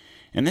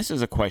 And this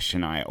is a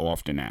question I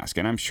often ask,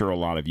 and I'm sure a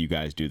lot of you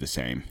guys do the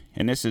same.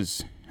 And this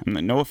is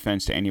no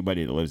offense to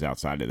anybody that lives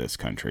outside of this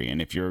country.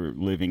 And if you're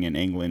living in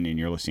England and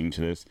you're listening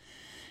to this,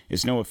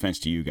 it's no offense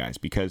to you guys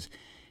because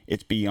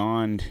it's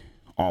beyond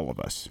all of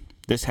us.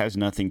 This has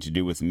nothing to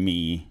do with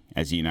me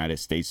as a United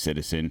States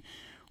citizen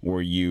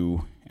or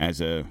you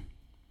as a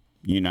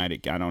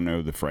United, I don't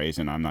know the phrase,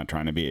 and I'm not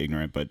trying to be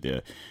ignorant, but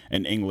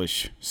an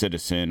English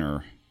citizen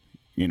or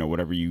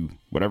whatever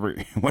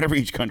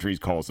each country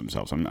calls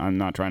themselves. I'm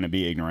not trying to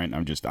be ignorant.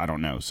 I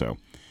don't know. So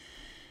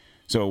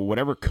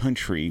whatever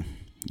country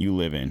you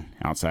live in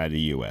outside of the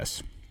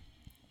U.S.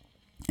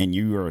 and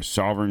you are a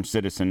sovereign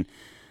citizen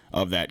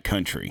of that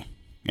country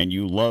and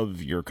you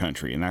love your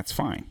country, and that's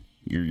fine.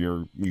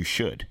 You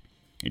should.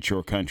 It's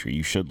your country.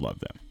 You should love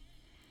them.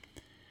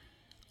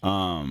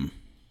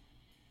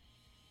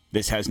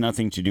 This has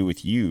nothing to do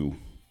with you,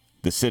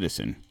 the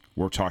citizen.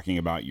 We're talking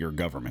about your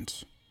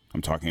governments.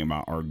 I'm talking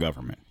about our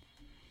government.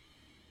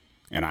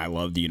 And I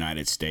love the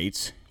United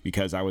States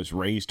because I was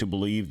raised to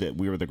believe that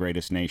we were the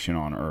greatest nation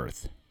on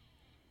earth.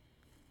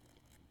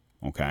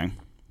 Okay?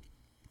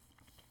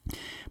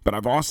 But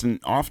I've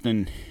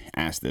often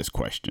asked this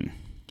question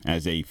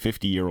as a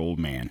 50-year-old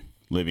man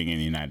living in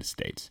the United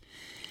States.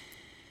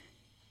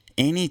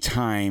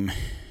 Anytime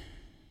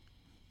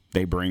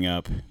they bring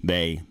up,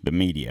 the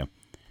media,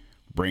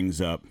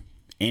 brings up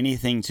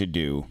anything to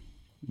do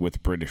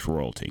with British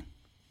royalty,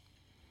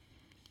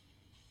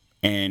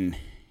 and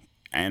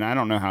I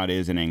don't know how it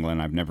is in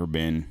England. I've never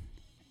been,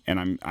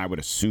 and I would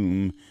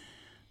assume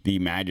the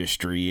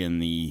magistry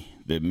and the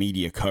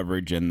media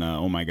coverage and the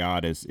oh my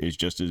God is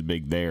just as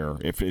big there.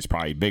 If it's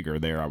probably bigger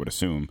there, I would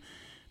assume,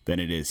 than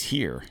it is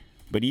here.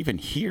 But even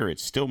here,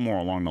 it's still more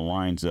along the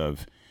lines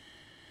of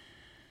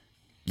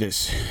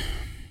this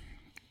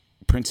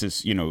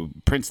princess,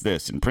 prince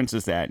this and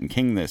princess that and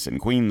king this and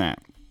queen that.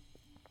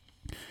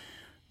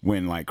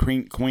 When like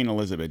Queen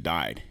Elizabeth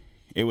died,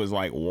 it was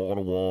like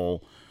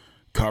wall-to-wall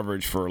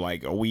coverage for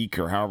like a week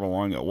or however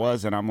long it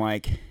was. And I'm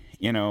like,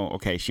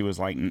 okay, she was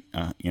like,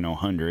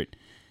 100.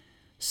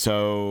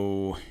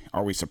 So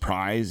are we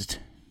surprised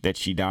that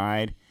she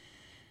died?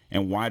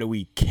 And why do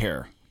we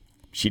care?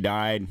 She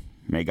died.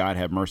 May God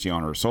have mercy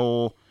on her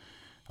soul.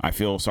 I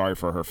feel sorry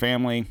for her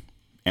family.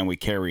 And we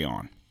carry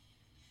on.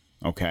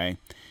 Okay?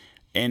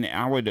 And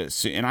I would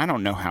assume, and I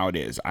don't know how it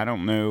is. I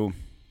don't know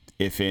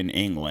if in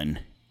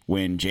England,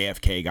 when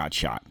JFK got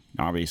shot,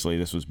 obviously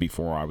this was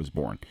before I was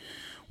born,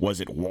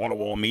 was it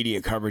wall-to-wall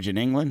media coverage in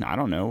England? I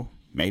don't know.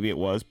 Maybe it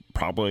was.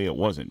 Probably it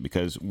wasn't,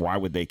 because why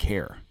would they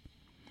care?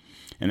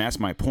 And that's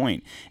my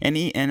point.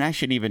 And I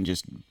should even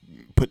just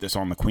put this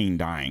on the Queen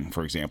dying,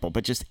 for example,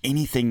 but just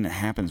anything that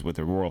happens with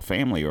the royal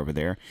family over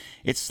there,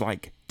 it's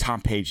like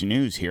top page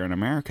news here in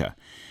America.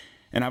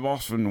 And I've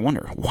often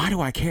wondered, why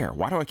do I care?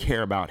 Why do I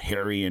care about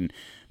Harry and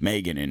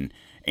Meghan and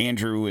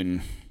Andrew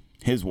and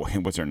his,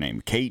 what's her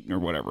name, Kate or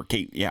whatever?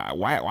 Kate, yeah.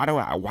 Why do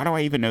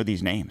I even know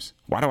these names?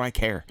 Why do I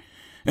care?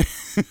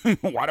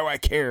 Why do I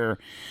care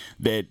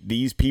that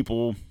these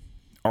people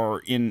are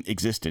in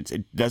existence?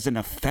 It doesn't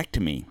affect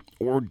me,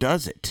 or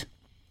does it?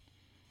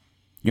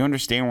 You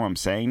understand what I'm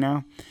saying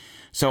now?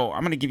 So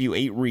I'm going to give you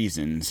 8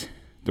 reasons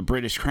the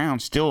British Crown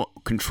still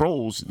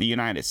controls the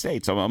United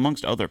States,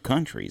 amongst other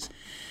countries.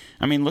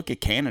 I mean, look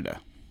at Canada.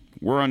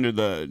 We're under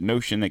the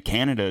notion that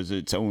Canada is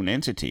its own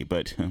entity,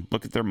 but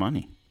look at their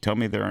money. Tell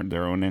me they're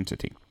their own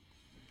entity.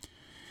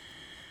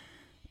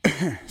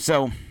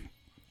 So,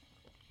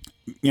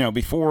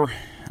 before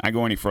I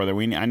go any further,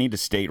 I need to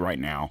state right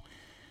now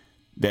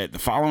that the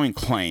following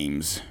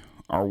claims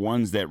are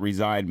ones that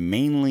reside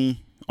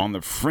mainly on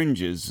the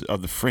fringes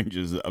of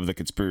the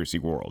conspiracy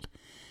world,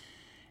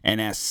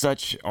 and as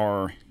such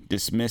are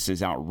dismissed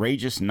as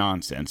outrageous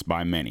nonsense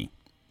by many.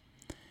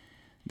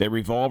 They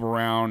revolve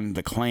around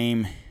the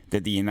claim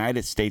that the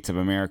United States of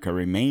America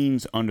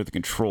remains under the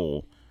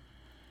control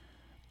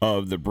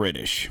of the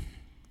British,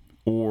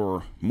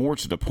 or more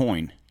to the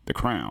point, the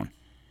Crown,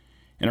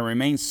 and it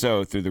remains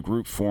so through the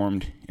group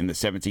formed in the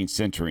 17th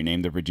century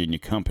named the Virginia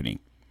Company.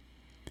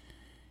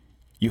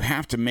 You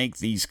have to make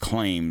these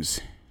claims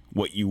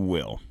what you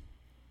will,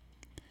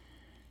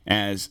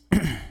 as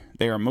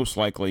they are most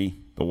likely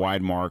the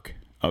wide mark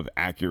of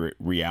accurate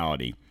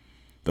reality.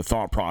 The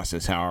thought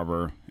process,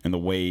 however, and the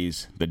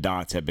ways the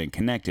dots have been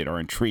connected are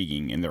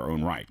intriguing in their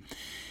own right.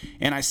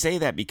 And I say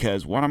that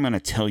because what I'm going to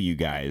tell you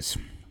guys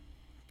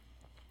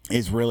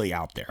is really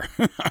out there.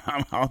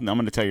 I'm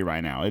going to tell you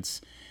right now,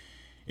 it's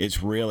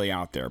really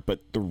out there.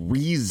 But the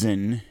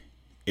reason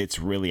it's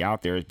really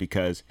out there is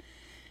because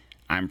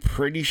I'm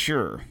pretty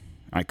sure,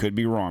 I could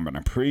be wrong, but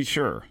I'm pretty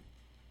sure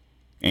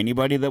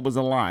anybody that was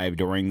alive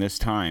during this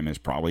time is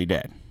probably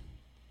dead,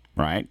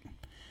 right?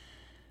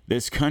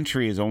 This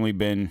country has only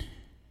been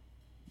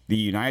the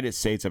United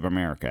States of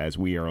America, as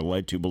we are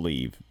led to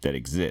believe that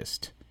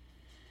exist,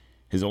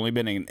 has only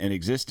been in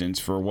existence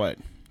for what,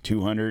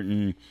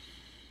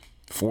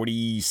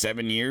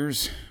 247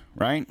 years,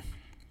 right?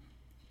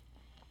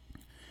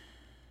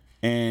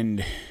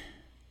 And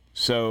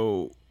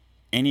so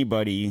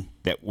anybody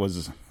that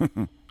was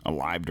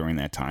alive during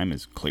that time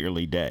is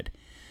clearly dead.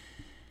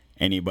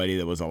 Anybody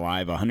that was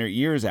alive 100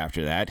 years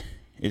after that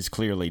is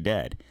clearly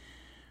dead.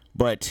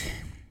 But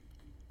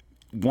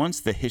once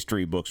the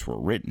history books were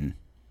written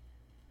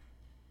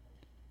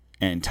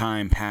and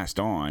time passed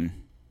on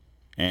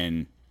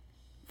and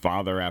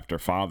father after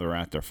father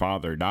after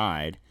father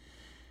died,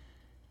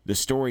 the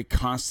story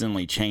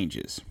constantly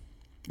changes.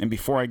 And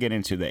before I get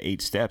into the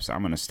 8 steps,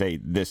 I'm going to say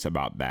this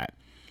about that.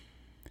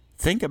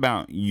 Think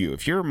about you.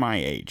 If you're my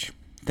age,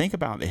 think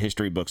about the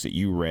history books that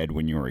you read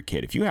when you were a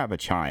kid. If you have a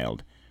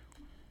child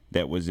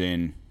that's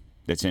in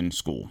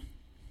school,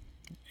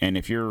 and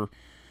if you're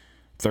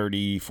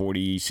 30,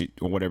 40,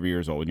 or whatever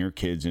years old, and your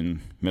kid's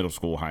in middle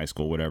school, high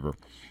school, whatever,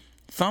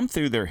 thumb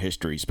through their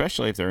history,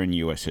 especially if they're in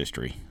U.S.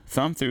 history.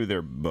 Thumb through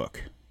their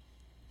book.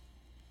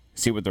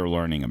 See what they're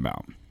learning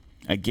about.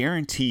 I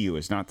guarantee you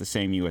it's not the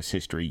same U.S.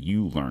 history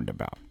you learned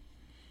about.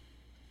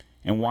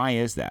 And why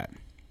is that?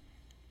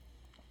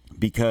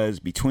 Because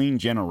between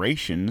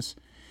generations,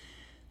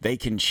 they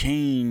can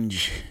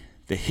change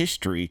the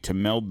history to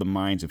meld the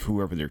minds of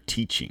whoever they're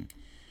teaching.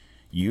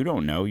 You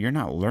don't know. You're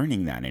not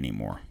learning that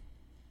anymore,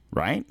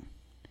 right?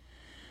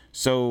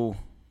 So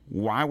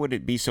why would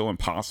it be so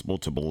impossible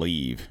to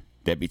believe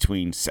that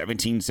between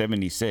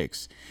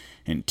 1776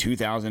 and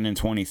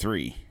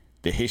 2023,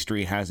 the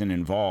history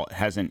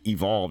hasn't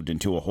evolved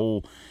into a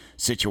whole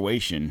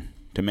situation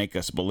to make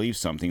us believe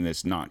something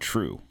that's not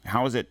true?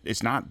 How is it?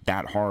 It's not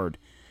that hard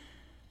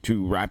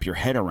to wrap your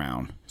head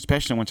around,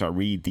 especially once I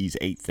read these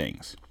 8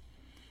 things.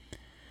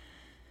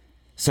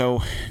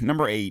 So,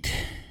 number 8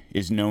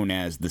 is known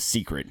as The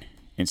Secret,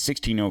 in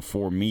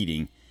 1604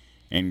 meeting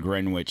in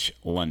Greenwich,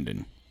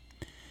 London.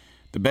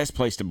 The best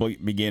place to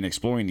begin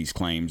exploring these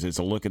claims is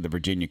a look at the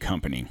Virginia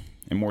Company,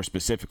 and more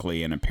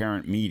specifically, an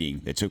apparent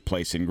meeting that took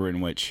place in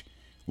Greenwich,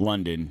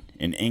 London,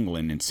 in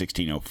England in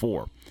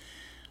 1604.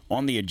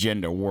 On the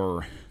agenda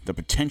were the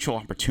potential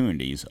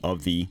opportunities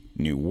of the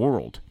New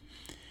World,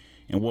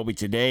 and what we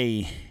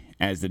today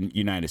as the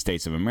United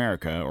States of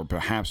America, or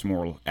perhaps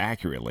more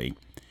accurately,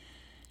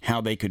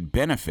 how they could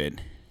benefit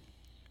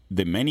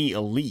the many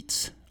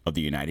elites of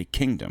the United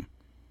Kingdom.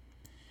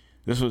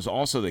 This was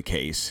also the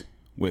case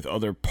with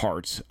other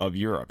parts of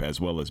Europe,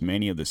 as well as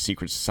many of the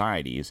secret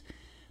societies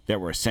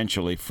that were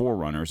essentially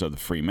forerunners of the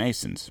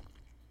Freemasons.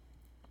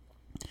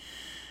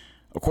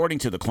 According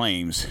to the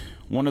claims,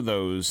 one of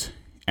those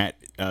at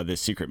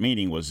this secret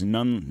meeting was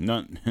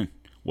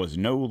was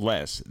no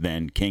less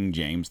than King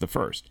James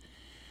I.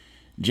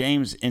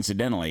 James,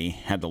 incidentally,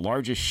 had the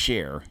largest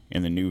share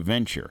in the new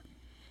venture.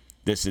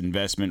 This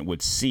investment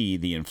would see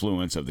the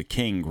influence of the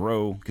king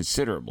grow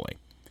considerably.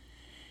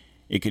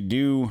 It could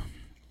do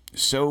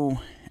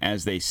so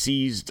as they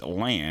seized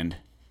land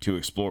to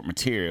explore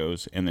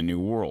materials in the New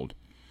World.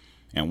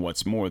 And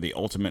what's more, the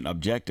ultimate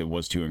objective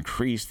was to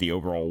increase the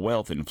overall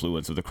wealth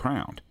influence of the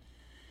crown.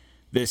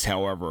 This,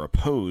 however,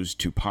 opposed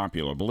to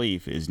popular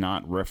belief, is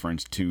not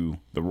reference to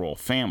the royal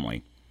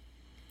family.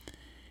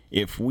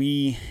 If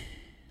we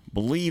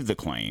believe the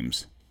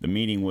claims, the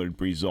meeting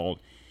would result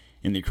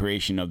in the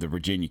creation of the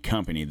Virginia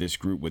Company. This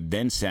group would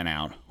then set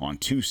out on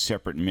two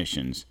separate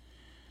missions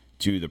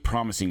to the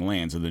promising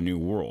lands of the New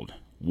World.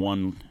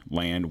 One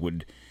land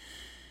would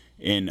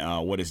in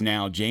what is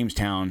now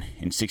Jamestown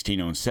in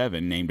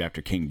 1607, named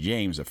after King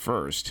James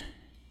I.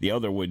 The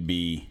other would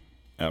be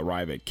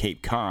arrive at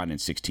Cape Cod in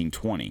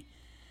 1620.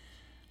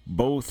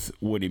 Both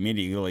would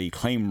immediately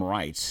claim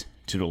rights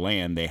to the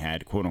land they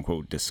had,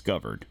 quote-unquote,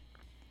 discovered.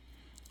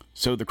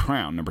 So the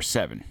crown, number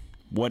 7.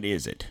 What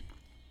is it?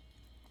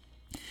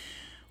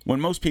 When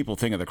most people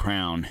think of the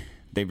crown,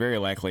 they very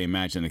likely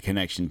imagine the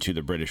connection to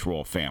the British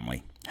royal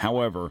family.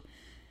 However,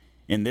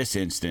 in this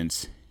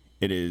instance,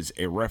 it is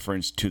a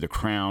reference to the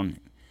crown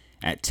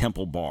at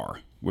Temple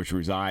Bar, which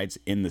resides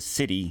in the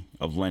city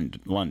of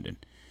London.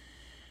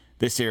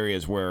 This area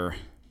is where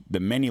the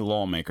many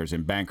lawmakers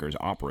and bankers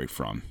operate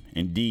from.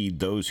 Indeed,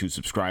 those who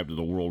subscribe to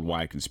the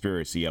worldwide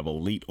conspiracy of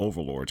elite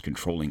overlords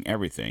controlling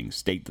everything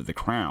state that the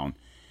crown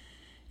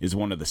is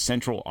one of the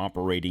central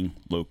operating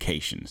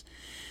locations.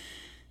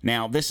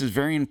 Now, this is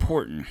very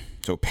important,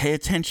 so pay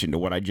attention to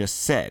what I just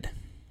said,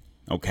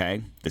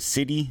 okay? The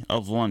city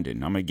of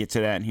London. I'm going to get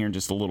to that in here in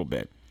just a little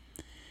bit.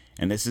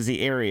 And this is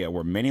the area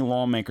where many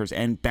lawmakers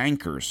and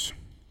bankers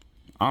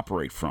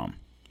operate from,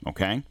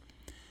 okay?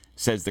 It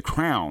says the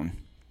crown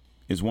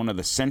is one of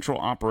the central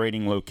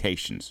operating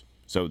locations.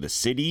 So the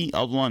city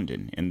of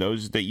London, and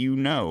those that you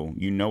know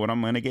what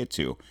I'm going to get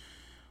to.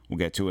 We'll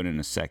get to it in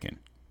a second.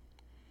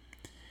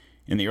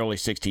 In the early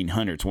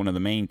 1600s, one of the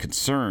main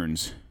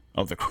concerns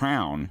of the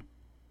crown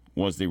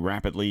was the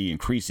rapidly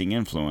increasing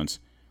influence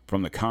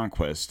from the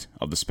conquest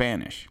of the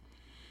Spanish.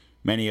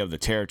 Many of the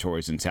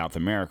territories in South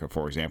America,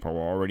 for example,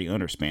 were already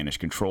under Spanish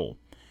control.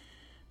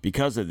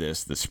 Because of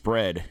this, the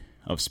spread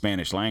of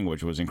Spanish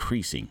language was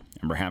increasing,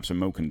 and perhaps of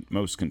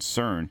most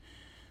concern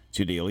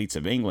to the elites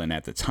of England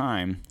at the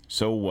time,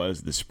 so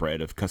was the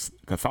spread of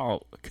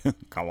Catholicism.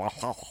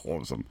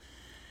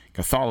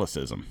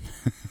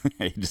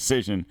 A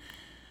decision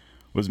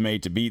was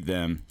made to beat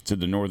them to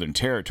the northern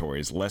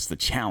territories, lest the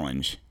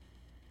challenge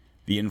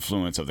the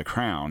influence of the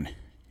crown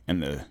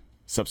and the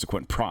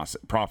subsequent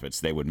profits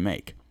they would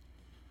make.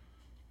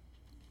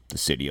 The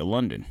city of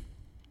London,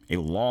 a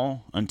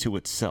law unto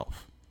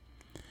itself.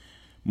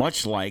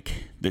 Much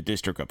like the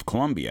District of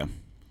Columbia,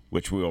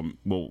 which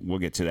we'll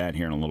get to that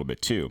here in a little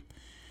bit too,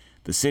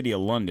 the city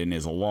of London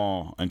is a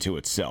law unto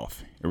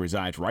itself. It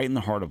resides right in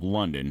the heart of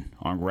London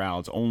on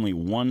grounds only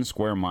 1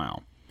 square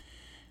mile,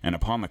 and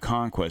upon the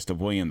conquest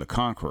of William the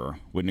Conqueror,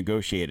 would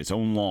negotiate its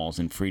own laws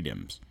and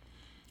freedoms.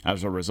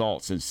 As a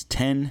result, since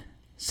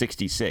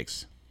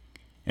 1066,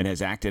 it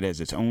has acted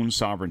as its own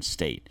sovereign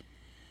state.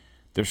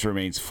 This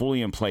remains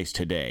fully in place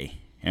today,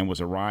 and was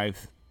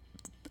arrived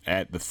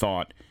at the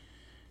thought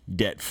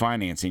debt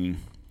financing.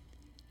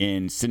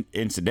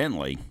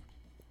 Incidentally,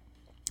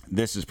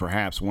 this is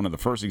perhaps one of the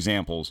first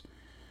examples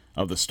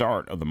of the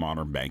start of the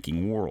modern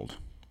banking world.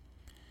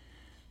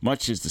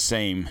 Much is the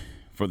same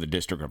for the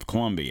District of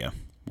Columbia,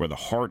 where the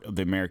heart of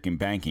the American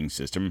banking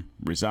system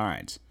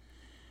resides.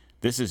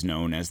 This is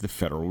known as the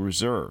Federal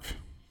Reserve,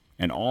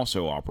 and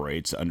also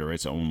operates under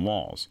its own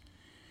laws,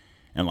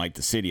 and like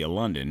the City of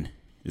London,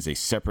 is a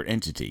separate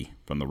entity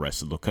from the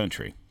rest of the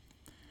country.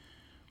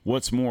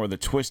 What's more, the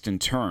twists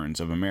and turns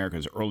of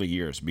America's early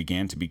years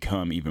began to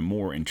become even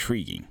more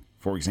intriguing.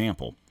 For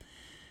example,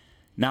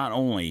 not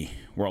only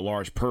were a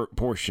large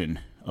portion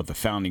of the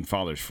Founding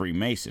Fathers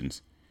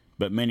Freemasons,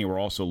 but many were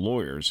also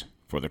lawyers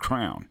for the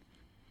Crown.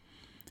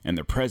 And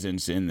their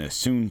presence in the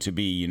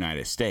soon-to-be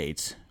United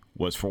States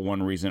was for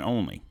one reason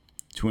only,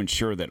 to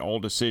ensure that all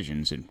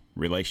decisions in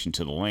relation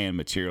to the land,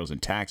 materials,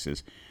 and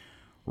taxes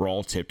were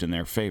all tipped in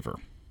their favor.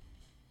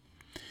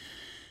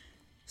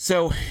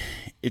 So,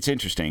 it's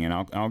interesting, and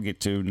I'll get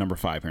to number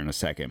 5 here in a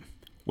second.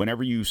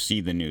 Whenever you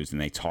see the news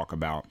and they talk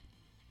about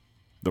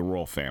the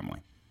royal family,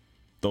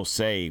 they'll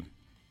say,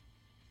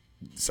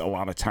 a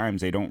lot of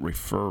times they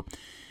refer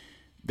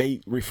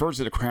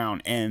to the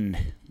crown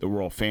and the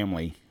royal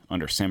family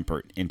under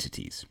separate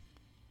entities,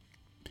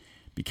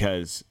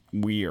 because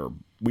we are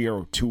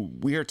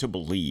to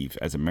believe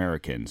as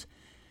Americans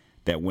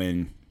that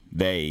when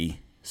they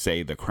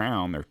say the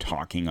crown, they're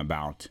talking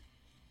about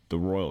the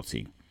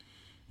royalty,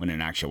 when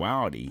in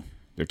actuality,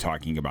 they're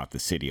talking about the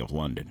city of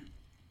London.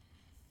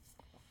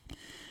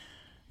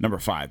 Number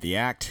 5, the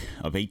Act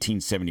of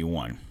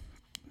 1871.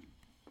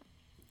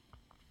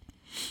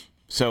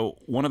 So,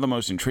 one of the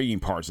most intriguing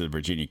parts of the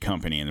Virginia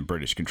Company and the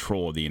British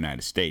control of the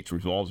United States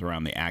revolves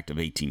around the Act of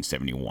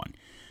 1871.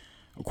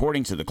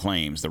 According to the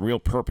claims, the real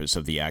purpose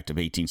of the Act of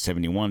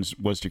 1871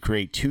 was to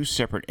create two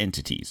separate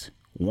entities.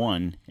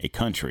 One, a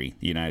country,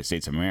 the United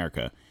States of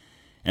America,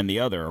 and the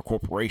other, a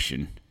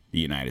corporation, the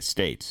United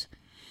States.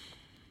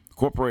 The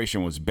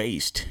corporation was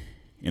based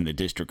in the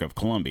District of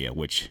Columbia,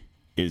 which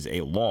is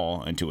a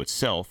law unto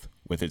itself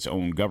with its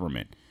own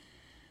government.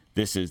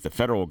 This is the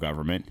federal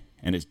government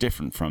and is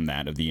different from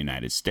that of the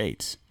United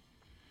States.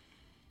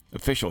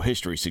 Official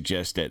history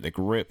suggests that the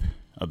grip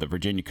of the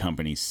Virginia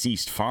Company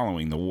ceased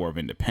following the War of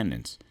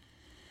Independence.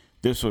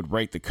 This would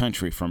break the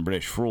country from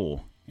British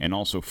rule and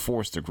also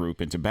force the group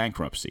into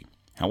bankruptcy.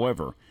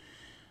 However,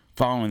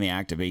 following the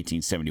Act of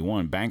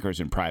 1871, bankers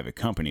and private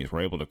companies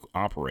were able to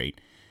operate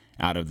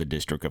out of the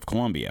District of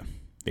Columbia.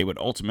 They would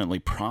ultimately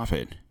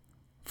profit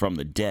from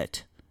the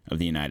debt of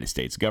the United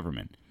States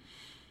government.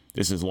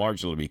 This is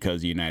largely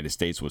because the United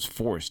States was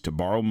forced to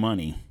borrow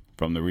money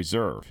from the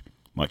Reserve,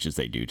 much as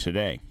they do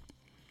today.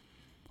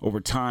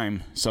 Over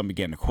time, some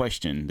began to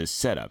question this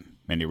setup.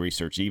 Many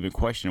researchers even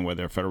questioned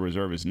whether the Federal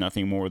Reserve is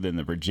nothing more than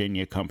the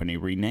Virginia Company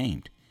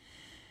renamed.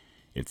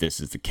 If this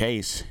is the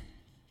case,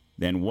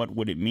 then what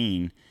would it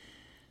mean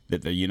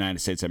that the United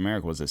States of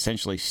America was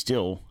essentially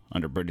still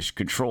under British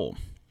control,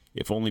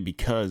 if only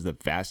because the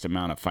vast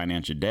amount of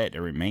financial debt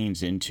that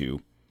remains into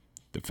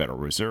the Federal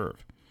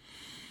Reserve?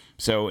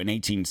 So in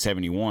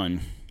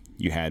 1871,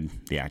 you had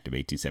the Act of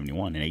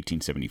 1871. In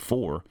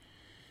 1874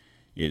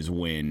 is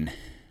when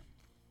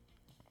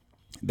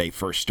they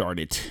first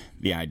started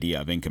the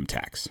idea of income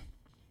tax.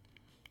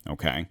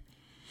 Okay?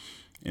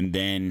 And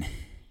then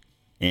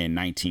in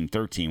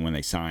 1913, when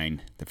they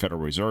signed the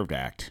Federal Reserve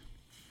Act,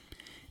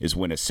 is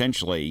when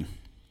essentially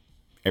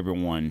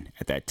everyone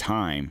at that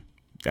time,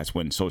 that's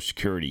when Social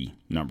Security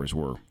numbers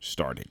were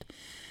started.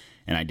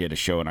 And I did a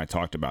show and I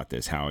talked about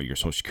this, how your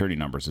Social Security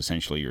number is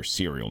essentially your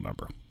serial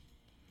number.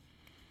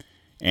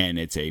 And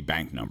it's a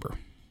bank number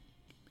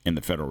in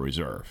the Federal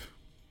Reserve.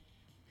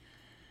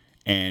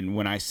 And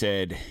when I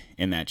said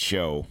in that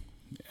show,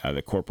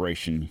 the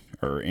Corporation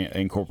or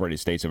Incorporated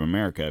States of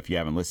America, if you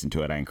haven't listened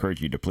to it, I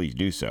encourage you to please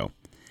do so.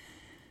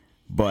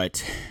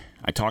 But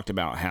I talked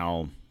about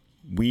how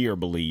we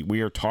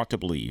are taught to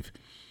believe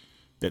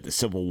that the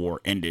Civil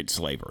War ended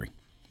slavery,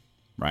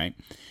 right?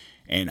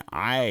 And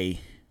I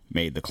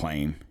made the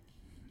claim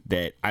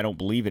that I don't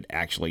believe it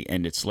actually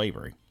ended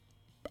slavery.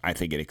 I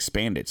think it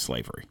expanded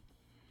slavery.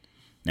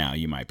 Now,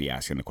 you might be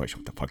asking the question,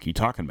 what the fuck are you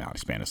talking about,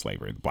 expanded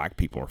slavery? Black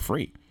people are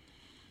free.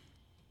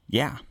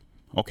 Yeah,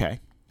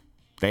 okay,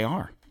 they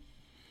are.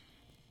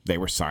 They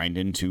were signed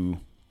into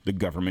the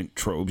government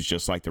trobes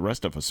just like the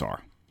rest of us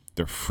are.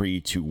 They're free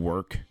to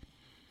work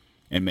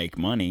and make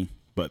money,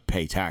 but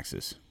pay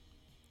taxes.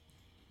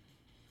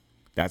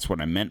 That's what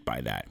I meant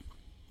by that.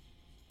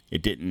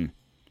 It didn't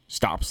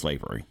stop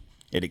slavery.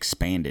 It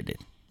expanded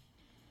it.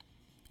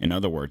 In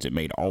other words, it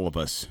made all of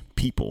us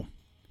people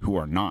who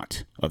are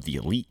not of the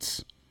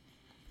elites,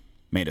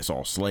 made us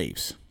all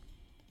slaves.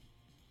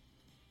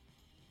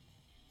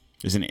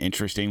 Isn't it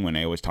interesting when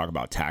they always talk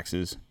about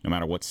taxes, no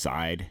matter what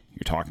side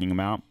you're talking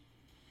about?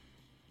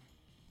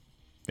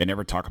 They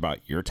never talk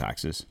about your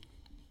taxes.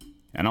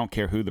 I don't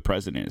care who the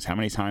president is. How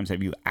many times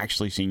have you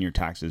actually seen your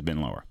taxes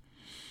been lower?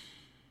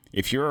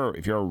 If you're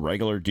a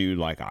regular dude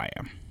like I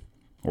am,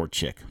 or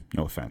chick,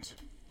 no offense,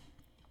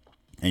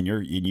 and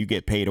you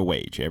get paid a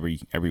wage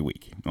every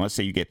week. And let's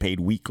say you get paid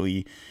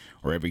weekly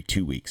or every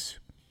 2 weeks.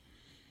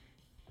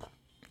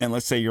 And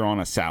let's say you're on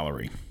a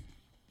salary.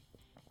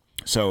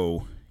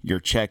 So your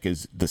check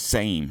is the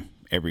same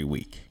every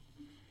week.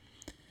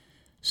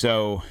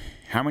 So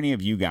how many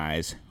of you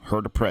guys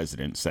heard a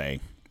president say,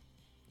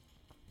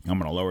 I'm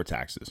going to lower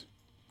taxes.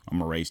 I'm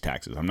going to raise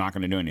taxes. I'm not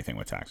going to do anything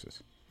with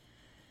taxes.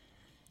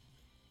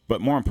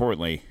 But more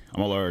importantly,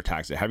 I'm going to lower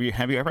taxes. Have you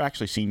ever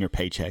actually seen your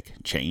paycheck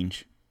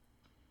change?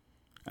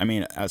 I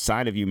mean,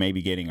 aside of you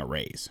maybe getting a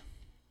raise.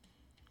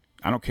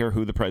 I don't care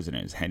who the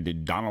president is.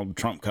 Did Donald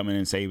Trump come in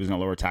and say he was going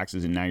to lower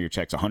taxes and now your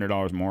check's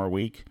 $100 more a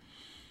week?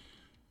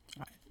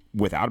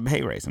 Without a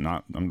pay raise. I'm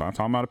not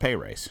talking about a pay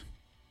raise.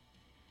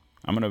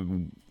 I'm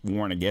going to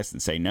warn a guest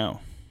and say no.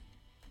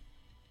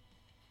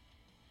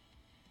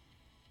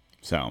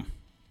 So,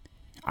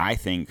 I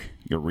think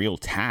your real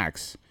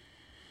tax,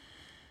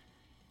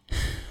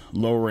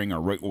 lowering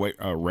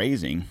or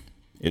raising,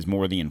 is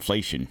more the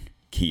inflation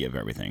key of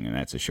everything, and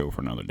that's a show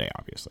for another day,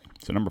 obviously.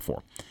 So, number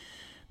 4,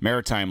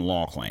 maritime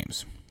law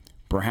claims.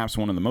 Perhaps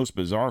one of the most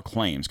bizarre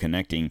claims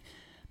connecting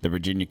the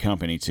Virginia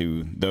Company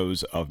to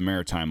those of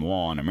maritime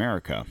law in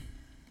America.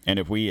 And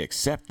if we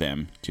accept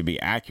them to be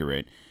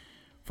accurate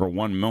for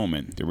one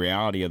moment, the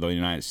reality of the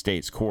United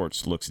States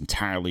courts looks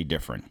entirely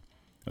different.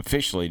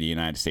 Officially, the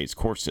United States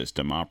court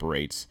system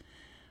operates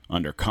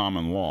under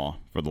common law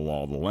for the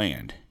law of the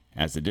land.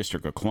 as the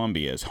District of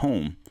Columbia is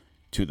home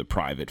to the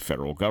private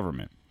federal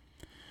government.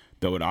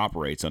 Though it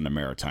operates under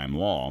maritime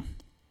law,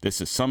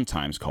 this is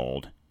sometimes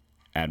called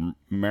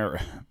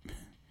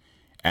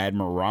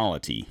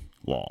admiralty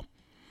law,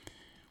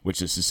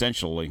 which is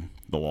essentially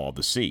the law of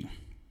the sea.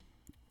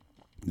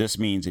 This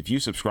means if you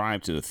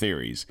subscribe to the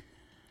theories,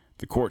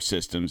 the court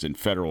systems in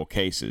federal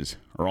cases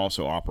are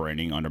also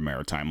operating under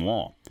maritime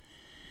law,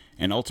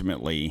 and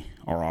ultimately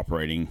are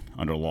operating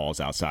under laws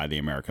outside the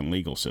American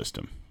legal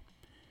system.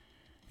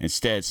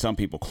 Instead, some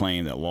people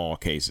claim that law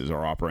cases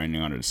are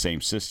operating under the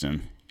same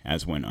system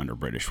as when under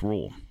British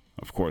rule.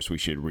 Of course, we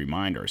should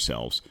remind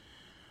ourselves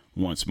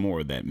once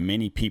more that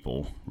many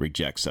people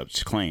reject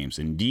such claims.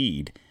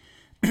 Indeed,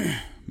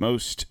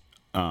 most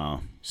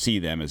see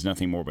them as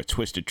nothing more but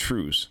twisted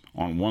truths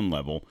on one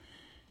level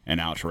and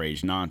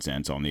outraged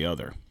nonsense on the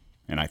other.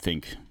 And I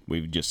think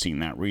we've just seen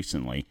that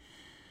recently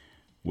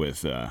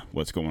with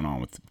what's going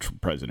on with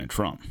President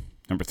Trump.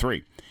 Number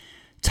 3,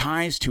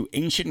 ties to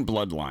ancient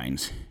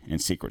bloodlines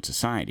and secret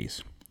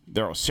societies.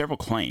 There are several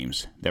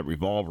claims that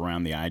revolve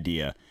around the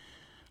idea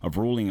of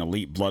ruling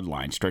elite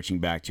bloodlines stretching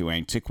back to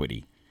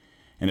antiquity.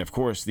 And of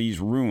course, this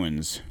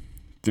runs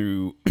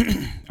through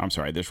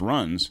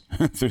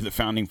the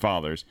founding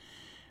fathers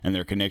and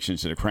their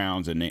connections to the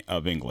crowns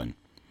of England.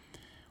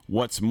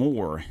 What's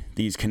more,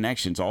 these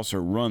connections also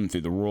run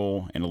through the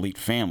royal and elite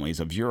families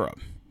of Europe.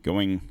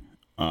 Going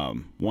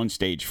one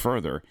stage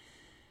further,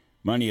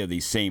 many of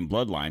these same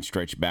bloodlines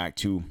stretch back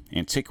to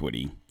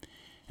antiquity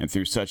and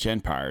through such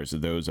empires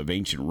as those of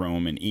ancient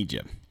Rome and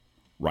Egypt,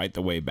 right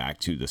the way back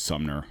to the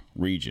Sumner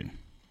region.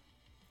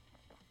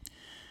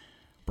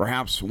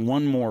 Perhaps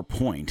one more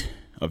point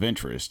of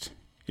interest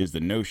is the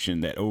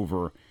notion that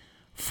over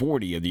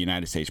 40 of the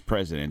United States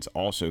presidents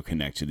also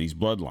connect to these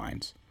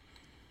bloodlines.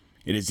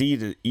 It is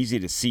easy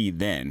to see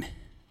then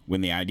when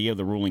the idea of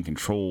the ruling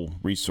control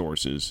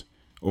resources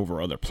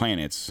over other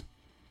planets,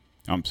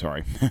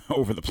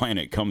 over the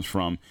planet comes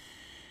from,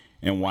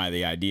 and why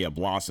the idea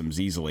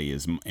blossoms easily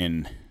is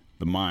in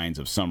the minds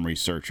of some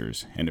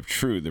researchers. And if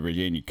true, the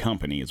Virginia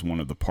Company is one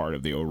of the part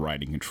of the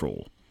overriding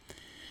control.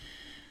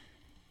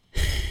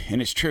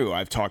 And it's true,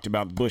 I've talked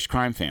about the Bush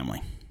crime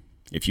family.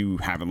 If you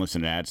haven't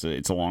listened to that,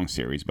 it's a long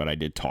series, but I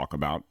did talk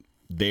about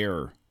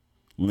their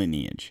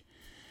lineage.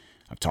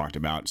 I've talked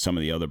about some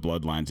of the other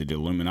bloodlines of the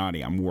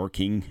Illuminati. I'm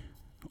working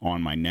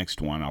on my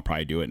next one. I'll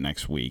probably do it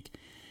next week.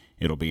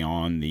 It'll be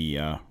on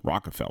the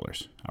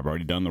Rockefellers. I've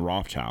already done the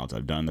Rothschilds.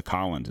 I've done the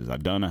Collinses.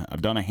 I've done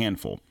a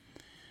handful.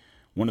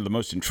 One of the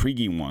most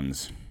intriguing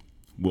ones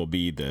will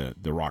be the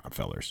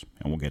Rockefellers,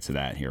 and we'll get to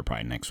that here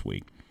probably next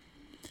week.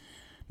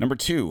 Number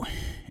 2,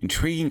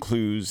 intriguing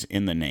clues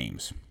in the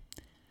names.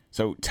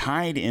 So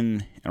tied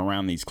in and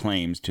around these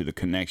claims to the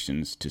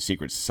connections to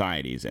secret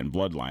societies and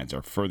bloodlines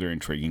are further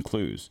intriguing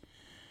clues.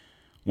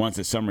 Ones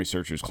that some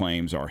researchers'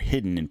 claims are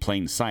hidden in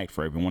plain sight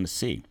for everyone to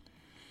see.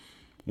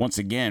 Once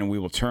again, we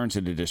will turn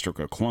to the District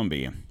of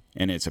Columbia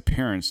and its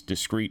apparent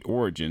discrete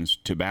origins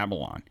to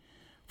Babylon.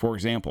 For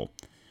example,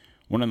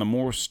 one of the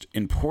most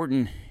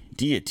important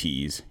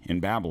deities in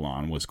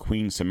Babylon was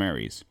Queen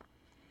Semiramis.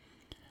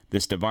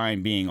 This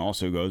divine being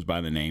also goes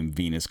by the name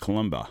Venus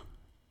Columba.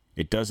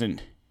 It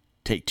doesn't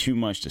take too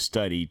much to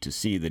study to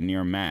see the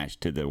near match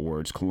to the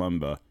words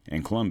Columba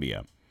and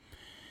Columbia.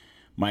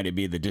 Might it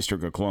be the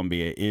District of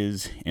Columbia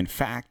is, in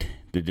fact,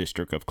 the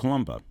District of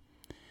Columba?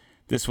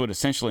 This would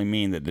essentially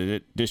mean that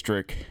the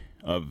District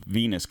of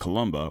Venus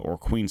Columba, or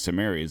Queen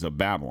Semiramis of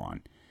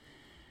Babylon.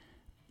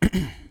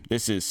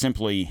 This is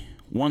simply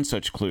one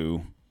such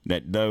clue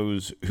that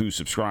those who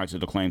subscribe to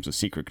the claims of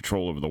secret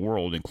control over the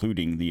world,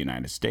 including the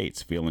United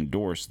States, feel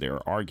endorse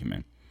their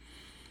argument.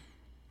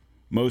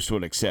 Most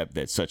would accept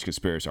that such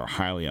conspiracies are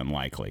highly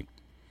unlikely.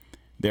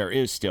 There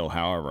is still,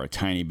 however, a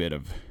tiny bit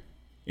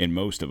in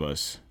most of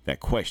us that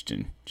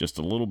question, just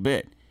a little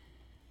bit,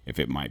 if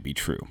it might be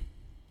true.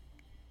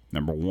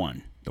 Number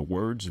 1, the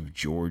words of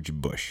George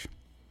Bush,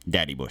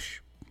 Daddy Bush.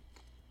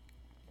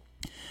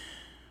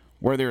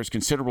 Where there is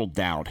considerable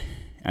doubt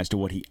as to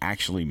what he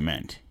actually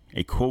meant,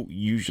 a quote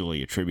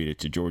usually attributed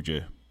to George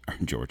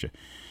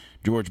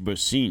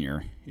Bush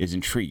Sr. is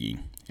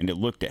intriguing, and it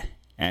looked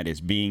at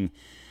as being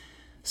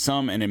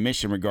an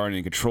admission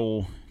regarding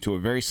control to a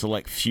very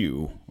select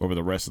few over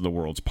the rest of the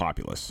world's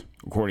populace.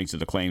 According to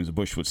the claims,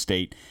 Bush would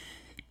state,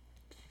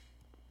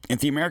 if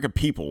the American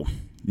people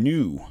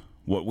knew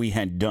what we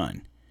had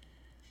done,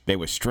 they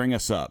would string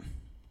us up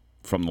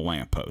from the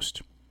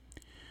lamppost.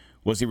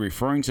 Was he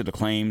referring to the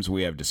claims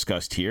we have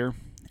discussed here?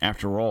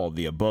 After all,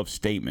 the above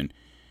statement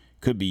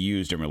could be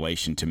used in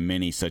relation to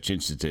many such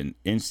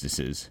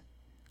instances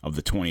of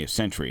the 20th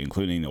century,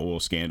 including the oil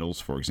scandals,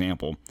 for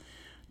example,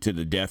 to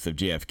the death of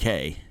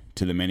JFK,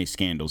 to the many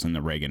scandals in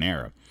the Reagan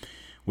era,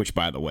 which,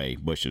 by the way,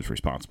 Bush is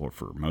responsible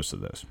for most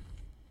of this.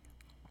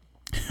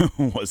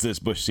 Was this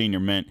Bush Sr.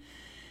 meant?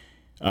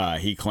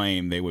 He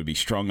claimed they would be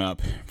strung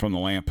up from the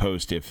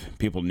lamppost if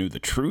people knew the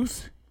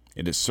truth.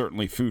 It is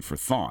certainly food for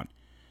thought.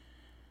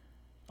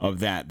 Of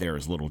that, there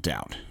is little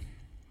doubt.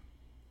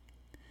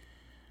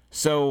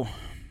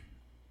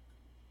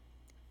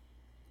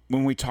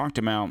 when we talked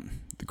about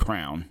the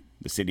Crown,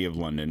 the City of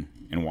London,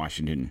 and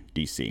Washington,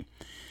 D.C.,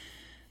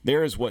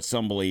 there is what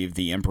some believe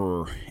the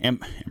empire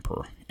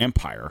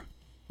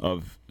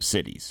of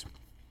cities.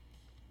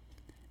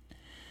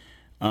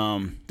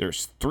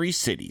 There's 3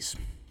 cities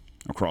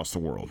across the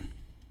world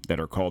that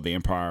are called the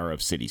Empire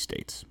of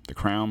City-States: the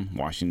Crown,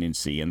 Washington,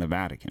 D.C., and the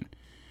Vatican.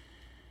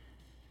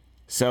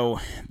 So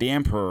the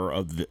emperor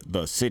of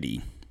the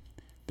city,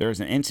 there's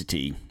an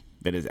entity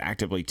that is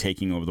actively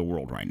taking over the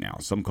world right now.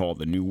 Some call it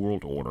the New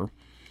World Order,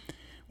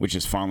 which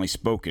is fondly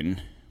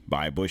spoken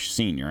by Bush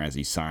Sr. as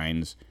he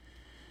signs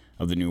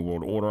of the New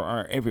World Order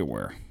are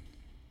everywhere.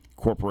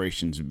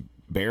 Corporations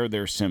bear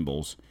their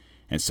symbols,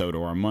 and so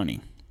do our money.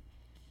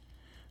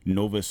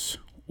 Novus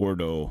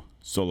Ordo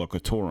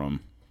Solocatorum,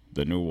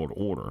 the New World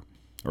Order,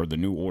 or the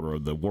New Order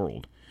of the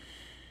world,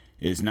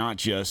 is not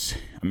just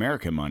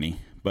American money,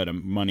 but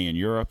money in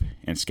Europe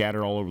and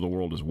scattered all over the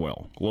world as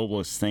well.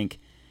 Globalists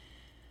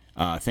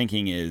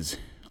thinking is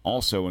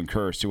also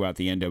encouraged throughout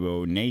the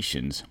NWO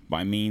nations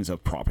by means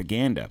of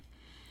propaganda.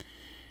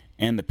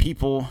 And the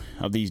people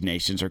of these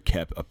nations are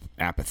kept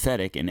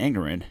apathetic and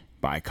ignorant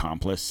by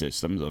complex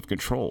systems of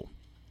control.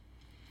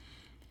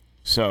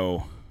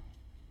 So,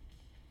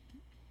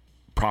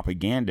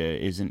 propaganda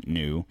isn't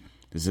new.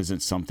 This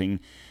isn't something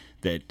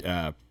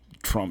that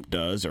Trump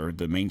does or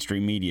the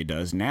mainstream media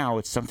does. Now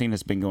it's something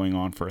that's been going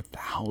on for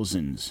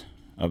thousands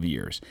of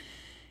years.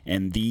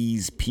 And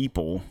these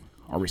people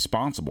are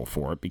responsible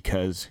for it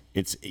because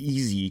it's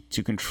easy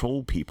to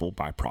control people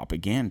by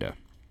propaganda.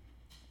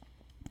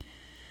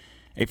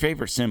 A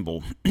favorite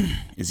symbol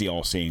is the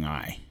all-seeing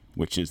eye,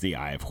 which is the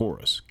Eye of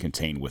Horus,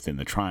 contained within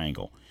the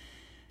triangle.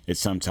 It's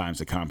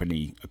sometimes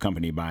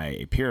accompanied by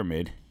a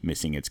pyramid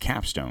missing its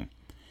capstone.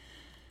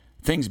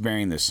 Things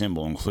bearing this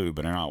symbol include,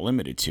 but are not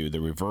limited to, the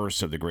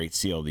reverse of the Great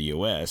Seal of the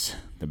U.S.,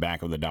 the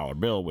back of the dollar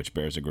bill, which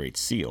bears a Great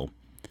Seal,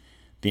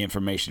 the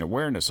Information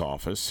Awareness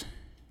Office,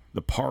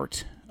 the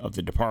part of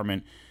the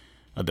Department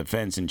of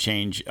Defense in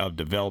charge of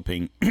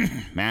developing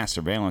mass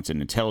surveillance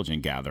and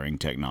intelligence gathering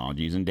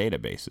technologies and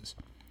databases,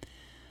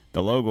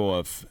 the logo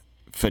of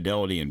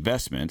Fidelity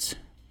Investments,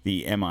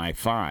 the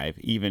MI5,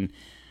 even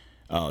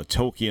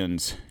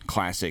Tolkien's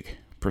classic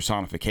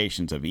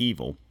personifications of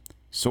evil,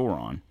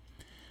 Sauron.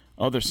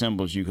 Other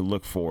symbols you can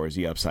look for is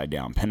the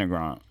upside-down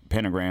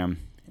pentagram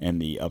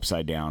and the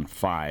upside-down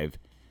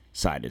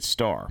 5-sided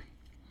star.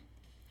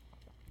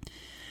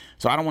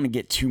 So I don't want to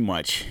get too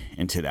much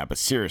into that, but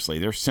seriously,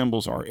 their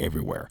symbols are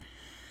everywhere.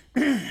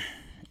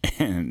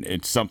 And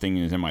it's something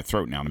is in my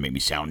throat now to make me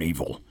sound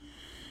evil.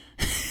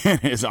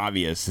 It's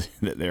obvious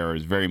that there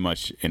is very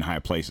much in high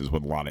places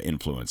with a lot of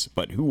influence.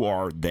 But who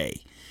are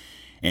they?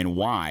 And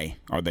why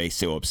are they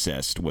so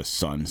obsessed with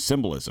sun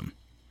symbolism?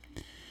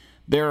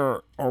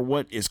 There are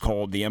what is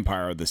called the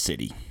Empire of the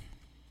City.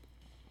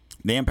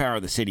 The Empire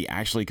of the City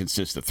actually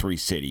consists of 3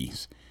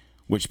 cities,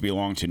 which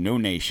belong to no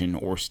nation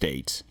or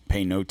states,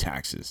 pay no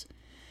taxes: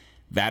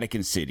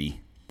 Vatican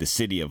City, the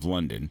City of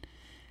London,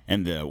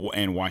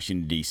 and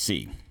Washington,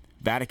 D.C.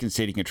 Vatican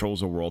City controls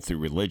the world through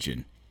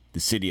religion. The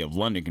City of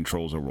London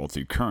controls the world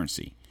through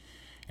currency.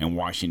 And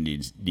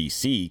Washington,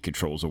 D.C.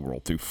 controls the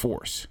world through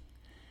force.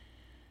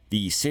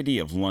 The City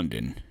of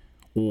London,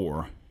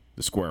 or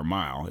the square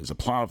mile, is a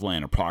plot of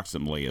land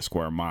approximately a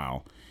square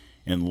mile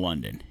in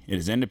London. It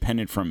is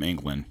independent from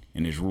England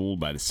and is ruled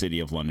by the City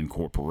of London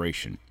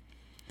Corporation.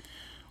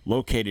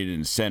 Located in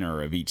the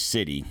center of each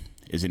city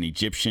is an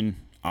Egyptian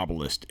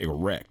obelisk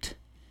erect.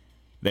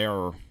 There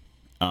are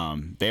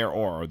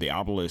the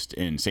obelisk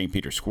in St.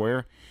 Peter's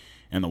Square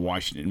and the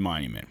Washington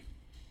Monument,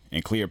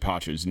 and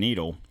Cleopatra's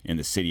Needle in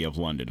the City of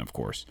London, of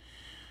course.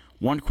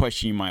 One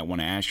question you might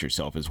want to ask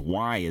yourself is,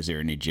 why is there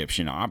an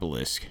Egyptian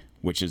obelisk,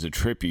 which is a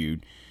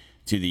tribute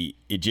to the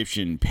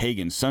Egyptian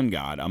pagan sun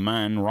god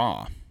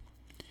Amun-Ra?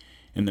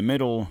 In the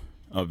middle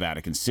of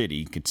Vatican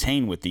City,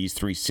 contained with these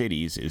 3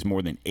 cities, is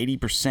more than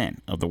 80%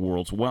 of the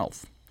world's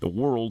wealth. The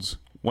world's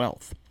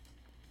wealth.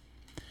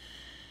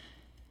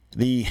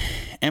 The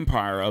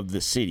empire of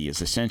the city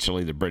is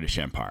essentially the British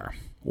Empire,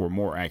 or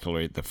more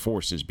accurately, the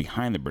forces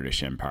behind the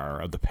British Empire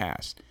of the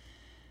past.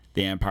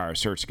 The empire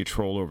asserts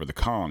control over the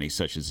colonies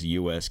such as the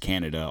U.S.,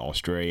 Canada,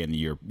 Australia, and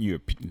the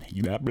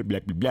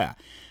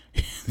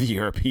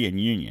European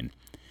Union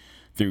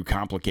through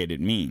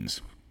complicated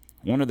means.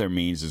 One of their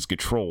means is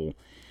control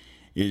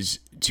is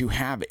to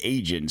have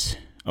agents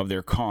of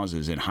their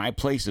causes in high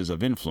places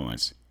of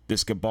influence.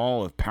 This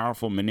cabal of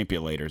powerful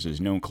manipulators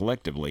is known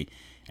collectively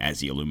as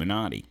the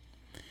Illuminati,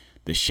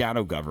 the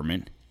shadow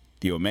government,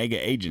 the Omega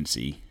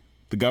Agency,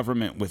 the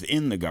government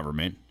within the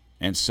government,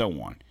 and so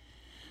on.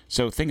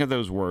 So think of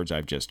those words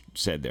I've just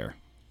said there.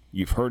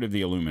 You've heard of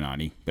the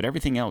Illuminati, but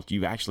everything else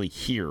you actually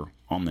hear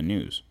on the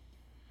news.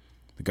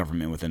 The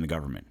government within the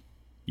government.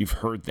 You've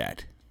heard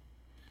that.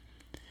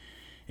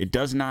 It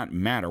does not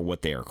matter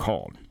what they are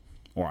called.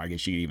 Or I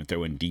guess you could even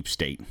throw in deep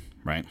state,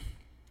 right?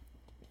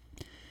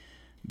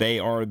 They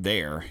are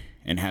there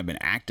and have been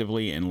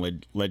actively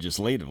and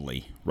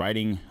legislatively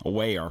writing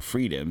away our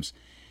freedoms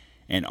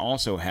and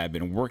also have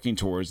been working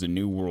towards the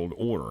New World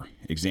Order.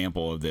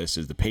 Example of this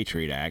is the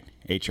Patriot Act,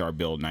 H.R.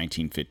 Bill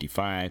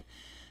 1955,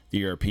 the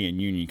European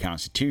Union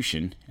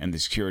Constitution, and the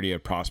Security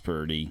and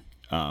Prosperity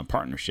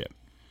Partnership.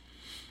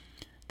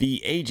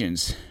 The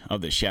agents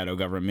of the shadow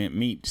government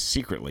meet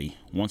secretly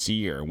once a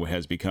year, what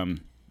has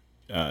become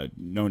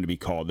known to be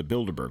called the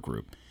Bilderberg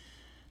Group.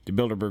 The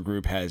Bilderberg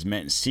Group has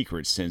met in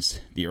secret since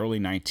the early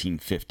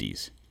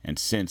 1950s, and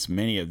since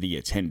many of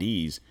the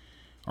attendees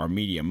are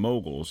media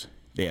moguls,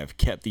 they have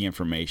kept the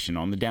information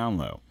on the down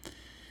low.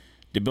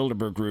 The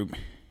Bilderberg Group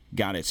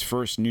got its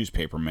first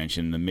newspaper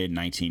mention in the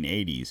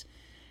mid-1980s,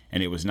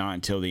 and it was not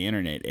until the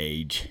internet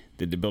age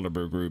that the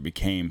Bilderberg Group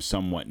became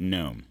somewhat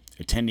known.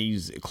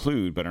 Attendees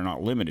include, but are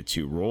not limited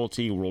to,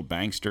 royalty, world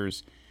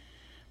banksters,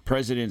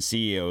 presidents,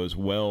 CEOs.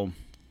 Well,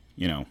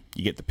 you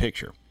get the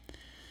picture.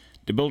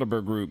 The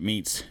Bilderberg Group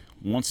meets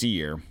once a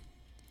year,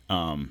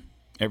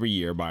 every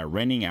year, by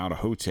renting out a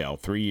hotel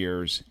 3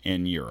 years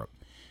in Europe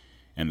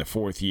and the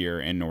 4th year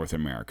in North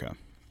America.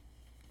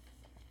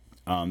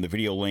 The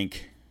video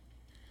link,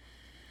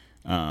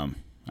 I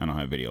don't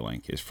have a video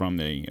link, is from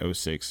the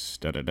 06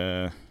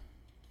 Yeah,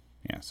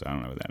 so I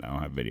don't know that. I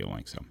don't have a video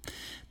link. So,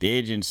 the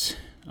agents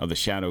of the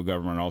shadow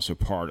government are also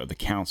part of the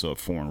Council of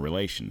Foreign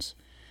Relations,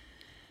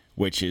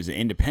 which is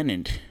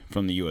independent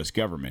from the U.S.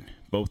 government.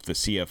 Both the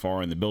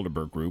CFR and the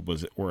Bilderberg Group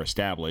were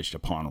established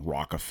upon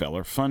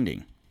Rockefeller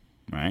funding,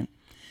 right?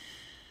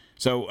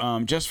 So,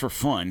 just for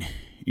fun,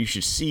 you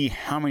should see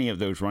how many of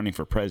those running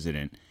for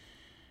president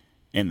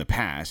in the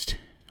past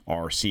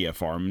are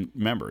CFR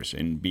members,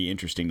 and be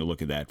interesting to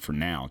look at that for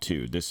now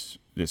too. This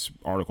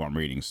article I'm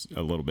reading is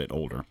a little bit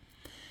older,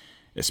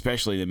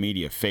 especially the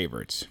media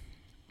favorites.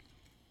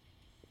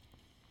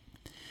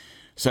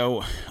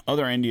 So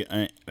other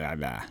NWO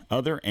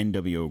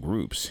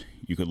groups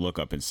you could look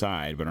up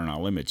inside, but are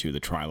not limited to,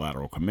 the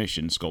Trilateral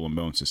Commission, Skull and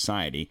Bone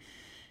Society,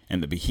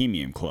 and the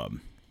Bohemian Club,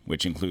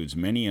 which includes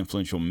many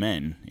influential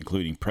men,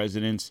 including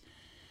presidents,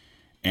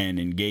 and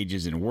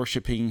engages in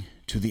worshiping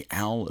to the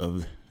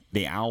owl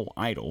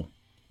idol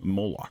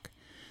Moloch.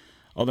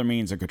 Other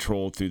means are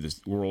controlled through the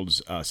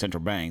world's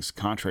central banks.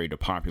 Contrary to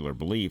popular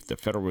belief, the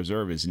Federal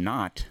Reserve is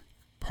not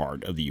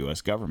part of the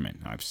U.S. government.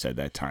 I've said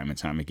that time and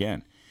time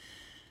again.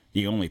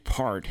 The only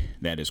part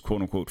that is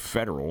quote-unquote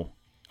federal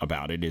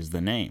about it is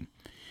the name.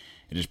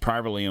 It is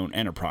privately owned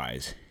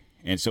enterprise,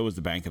 and so is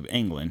the Bank of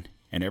England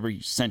and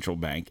every central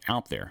bank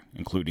out there,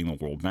 including the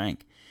World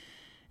Bank.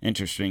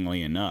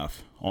 Interestingly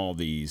enough, all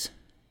these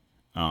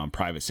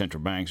private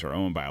central banks are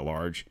owned by a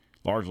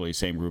largely the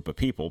same group of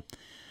people.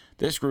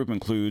 This group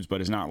includes,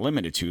 but is not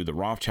limited to, the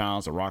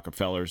Rothschilds, the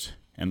Rockefellers,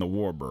 and the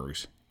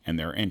Warburgs and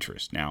their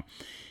interests. Now,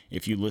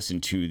 if you listen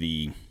to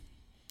the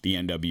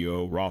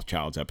NWO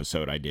Rothschilds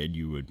episode I did,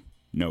 you would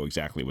know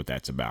exactly what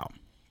that's about.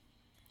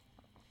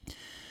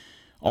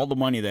 All the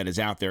money that is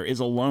out there is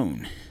a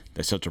loan.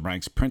 The central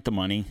banks print the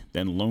money,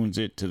 then loans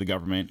it to the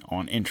government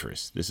on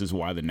interest. This is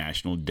why the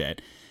national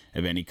debt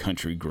of any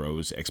country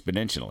grows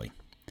exponentially.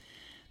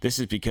 This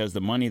is because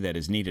the money that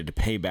is needed to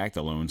pay back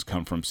the loans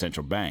come from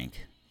central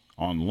bank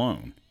on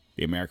loan.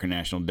 The American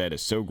national debt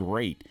is so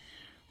great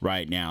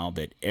right now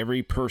that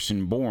every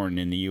person born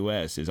in the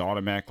U.S. is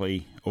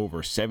automatically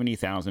over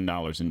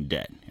 $70,000 in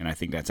debt. And I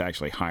think that's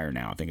actually higher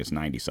now. I think it's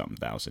 90-something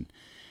thousand.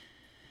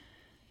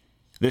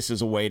 This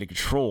is a way to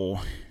control,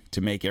 to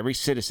make every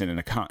citizen of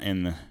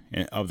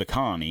the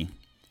colony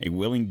a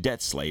willing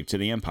debt slave to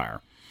the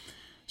empire.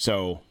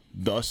 So,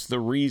 thus the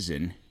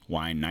reason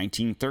why in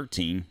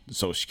 1913 the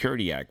Social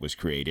Security Act was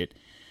created.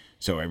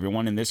 So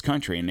everyone in this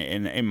country, and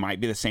it might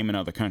be the same in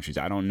other countries.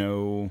 I don't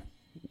know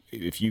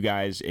if you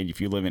guys, and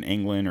if you live in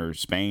England or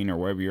Spain or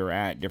wherever you're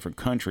at, different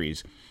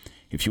countries,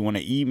 if you want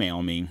to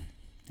email me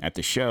at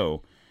the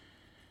show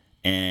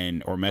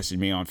or message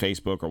me on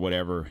Facebook or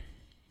whatever,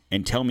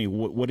 and tell me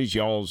what is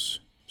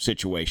y'all's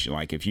situation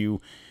like. Do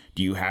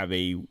you have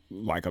a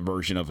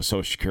version of a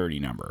Social Security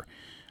number?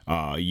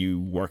 You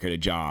work at a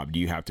job. Do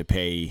you have to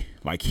pay,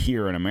 like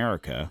here in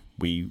America,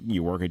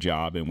 you work a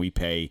job and we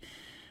pay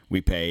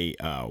with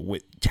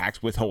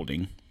tax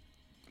withholding,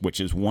 which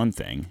is one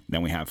thing.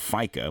 Then we have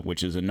FICA,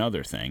 which is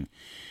another thing.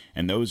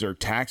 And those are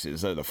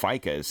taxes. The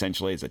FICA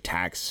essentially is a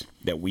tax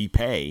that we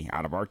pay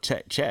out of our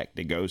check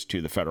that goes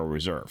to the Federal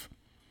Reserve.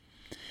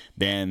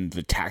 Then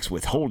the tax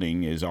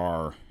withholding is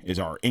our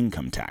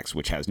income tax,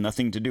 which has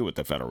nothing to do with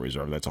the Federal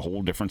Reserve. That's a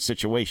whole different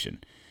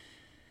situation.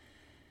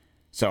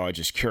 So I'm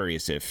just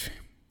curious if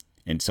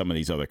in some of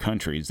these other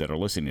countries that are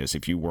listening to this,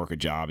 if you work a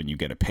job and you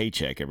get a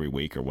paycheck every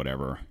week or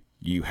whatever,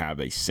 you have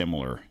a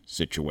similar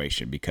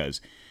situation,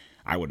 because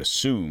I would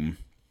assume,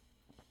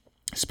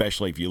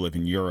 especially if you live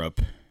in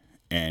Europe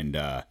and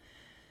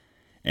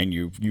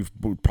you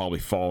would probably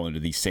fall into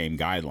these same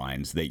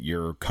guidelines, that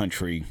your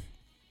country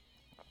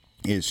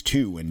is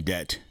too in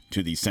debt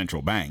to these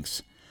central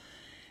banks.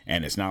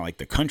 And it's not like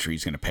the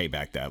country's going to pay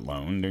back that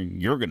loan.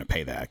 You're going to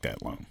pay back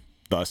that loan.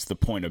 Thus, the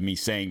point of me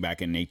saying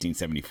back in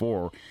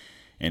 1874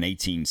 and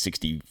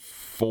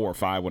 1864 or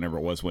 5, whenever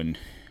it was, when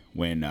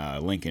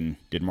Lincoln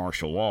did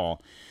martial law,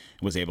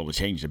 was able to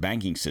change the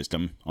banking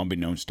system,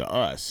 unbeknownst to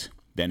us,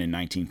 then in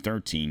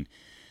 1913,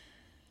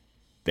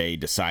 they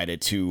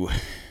decided to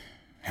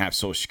have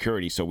Social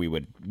Security so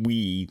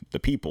we, the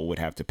people, would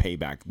have to pay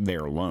back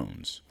their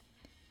loans.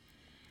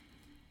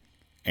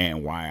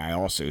 And why I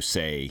also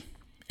say,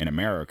 in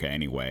America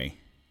anyway,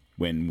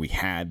 when we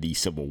had the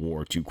Civil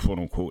War to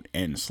quote-unquote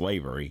end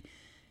slavery,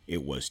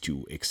 it was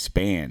to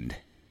expand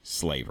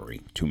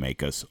slavery, to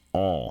make us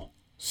all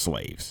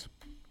slaves.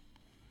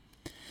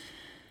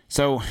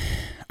 So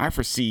I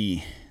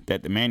foresee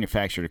that the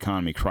manufactured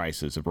economy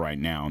crisis of right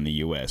now in the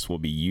U.S. will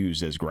be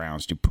used as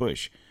grounds to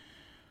push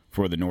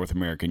for the North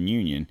American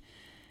Union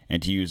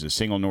and to use a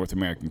single North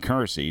American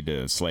currency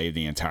to enslave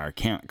the entire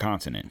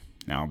continent.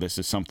 Now, this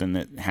is something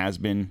that has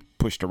been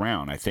pushed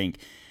around. I think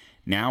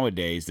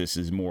nowadays this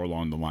is more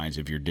along the lines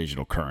of your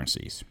digital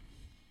currencies.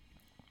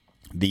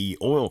 The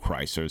oil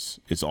crisis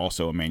is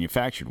also a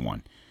manufactured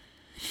one.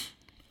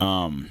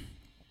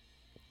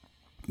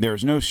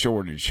 There's no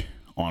shortage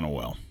on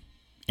oil.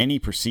 Any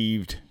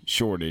perceived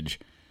shortage,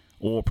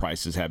 oil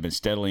prices have been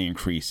steadily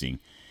increasing,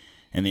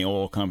 and the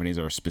oil companies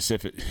are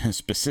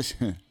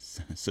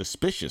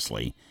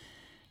suspiciously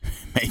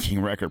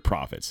making record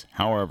profits.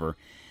 However,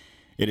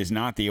 it is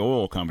not the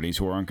oil companies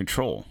who are in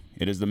control.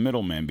 It is the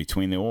middlemen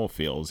between the oil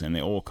fields and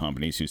the oil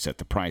companies who set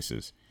the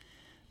prices.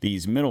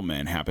 These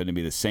middlemen happen to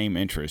be the same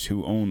interests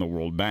who own the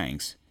world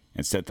banks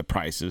and set the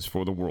prices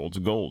for the world's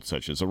gold,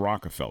 such as the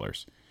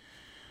Rockefellers.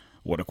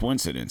 What a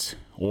coincidence.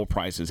 Oil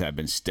prices have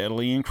been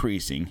steadily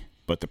increasing,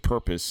 but the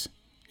purpose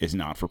is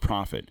not for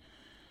profit.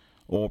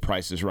 Oil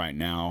prices right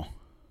now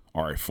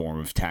are a form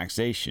of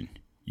taxation.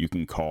 You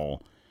can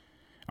tell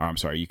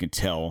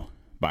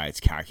by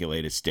its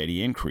calculated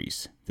steady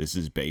increase. This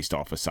is based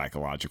off a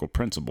psychological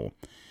principle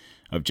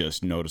of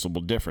just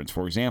noticeable difference.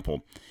 For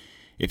example,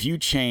 if you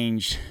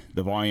change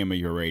the volume of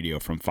your radio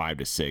from 5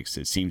 to 6,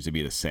 it seems to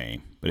be the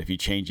same. But if you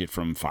change it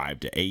from 5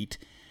 to 8,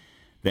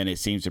 then it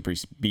seems to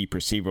be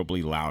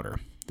perceivably louder.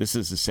 This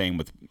is the same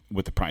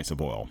with the price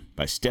of oil.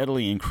 By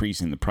steadily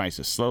increasing the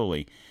prices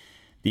slowly,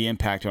 the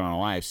impact on our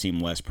lives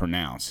seems less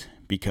pronounced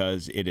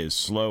because it is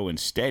slow and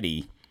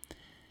steady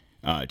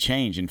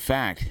change. In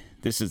fact,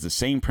 this is the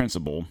same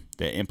principle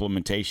that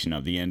implementation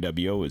of the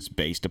NWO is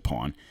based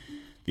upon.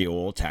 The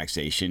oil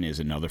taxation is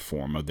another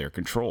form of their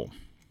control.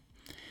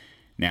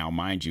 Now,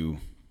 mind you,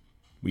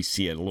 we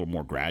see it a little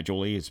more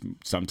gradually.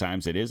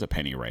 Sometimes it is a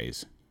penny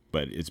raise,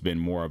 but it's been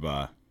more of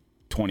a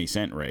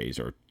 20-cent raise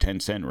or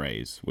 10-cent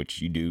raise,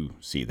 which you do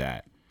see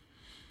that.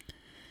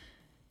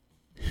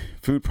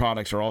 Food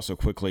products are also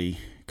quickly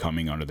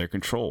coming under their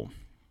control,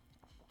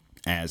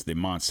 as the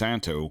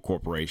Monsanto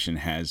Corporation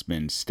has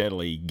been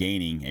steadily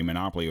gaining a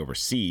monopoly over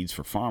seeds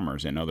for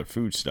farmers and other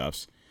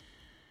foodstuffs.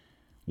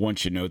 One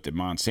should note that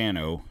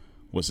Monsanto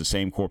was the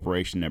same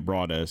corporation that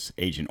brought us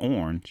Agent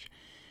Orange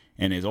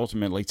and is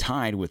ultimately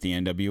tied with the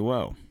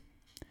NWO.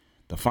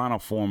 The final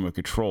form of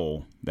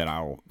control that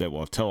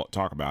we'll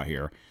talk about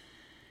here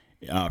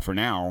for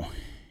now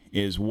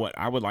is what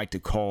I would like to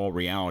call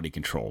reality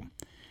control.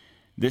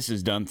 This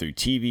is done through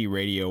TV,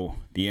 radio,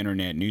 the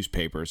internet,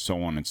 newspapers,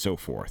 so on and so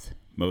forth.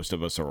 Most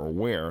of us are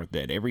aware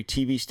that every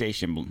TV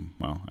station,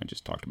 well, I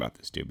just talked about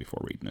this too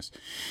before reading this,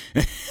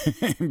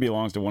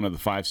 belongs to one of the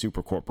 5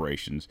 super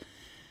corporations.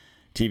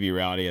 TV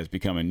reality has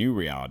become a new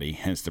reality,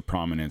 hence the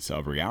prominence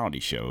of reality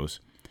shows.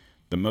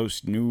 The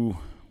most new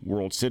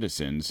world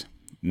citizens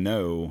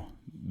know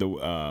the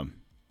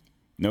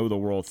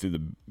world through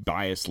the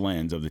biased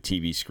lens of the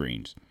TV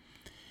screens.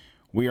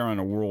 We are in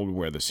a world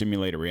where the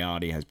simulated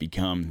reality has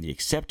become the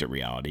accepted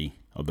reality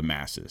of the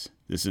masses.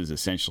 This is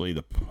essentially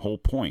the whole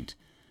point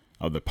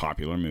of the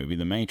popular movie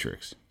The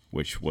Matrix,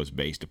 which was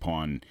based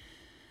upon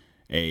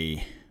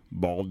a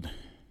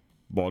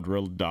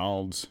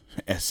Baudrillard's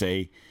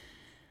essay,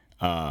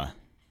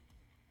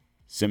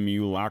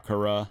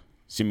 simulations.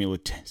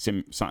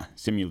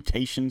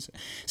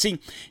 See,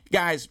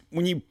 guys,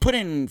 when you put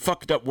in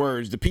fucked up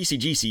words, the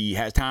PCGC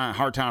has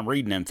hard time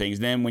reading them things.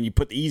 Then when you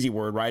put the easy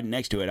word right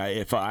next to it,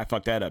 I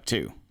fucked that up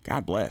too.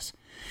 God bless.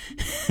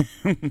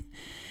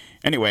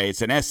 Anyway,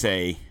 it's an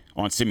essay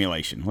on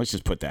simulation. Let's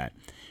just put that,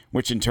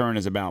 which in turn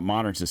is about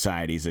modern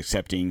society's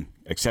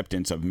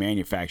acceptance of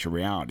manufactured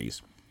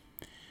realities.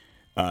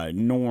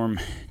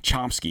 Noam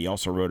Chomsky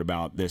also wrote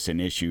about this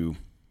issue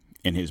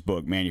in his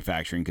book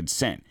Manufacturing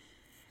Consent,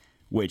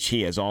 which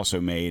he has also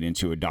made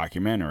into a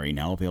documentary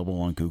now available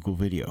on Google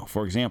Video.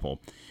 For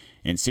example,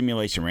 in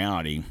simulation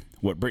reality,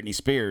 what Britney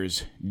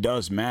Spears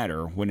does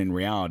matter when in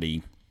real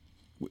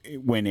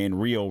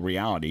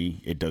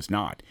reality it does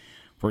not.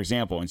 For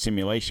example, in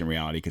simulation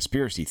reality,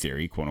 conspiracy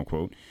theory, quote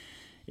unquote,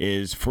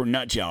 is for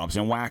nut jobs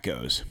and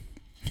wackos,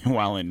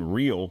 while in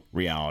real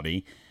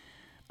reality,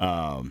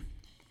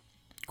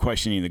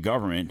 questioning the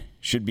government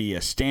should be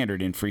a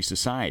standard in free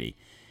society.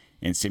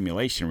 In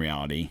simulation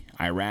reality,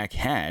 Iraq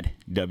had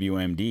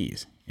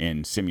WMDs.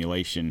 In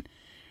simulation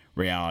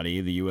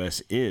reality, the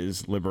U.S.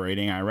 is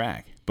liberating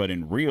Iraq. But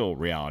in real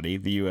reality,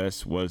 the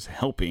U.S. was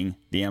helping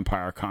the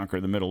empire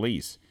conquer the Middle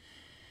East.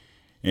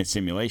 In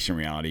simulation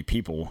reality,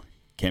 people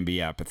can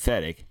be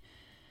apathetic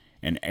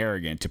and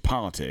arrogant to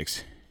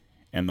politics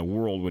and the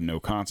world with no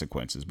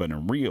consequences. But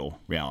in real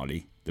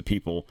reality, the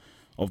people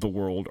of the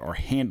world are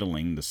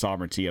handling the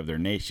sovereignty of their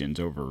nations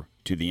over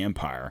to the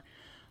empire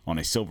on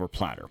a silver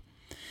platter.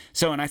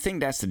 So, and I think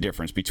that's the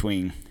difference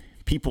between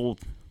people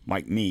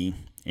like me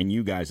and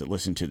you guys that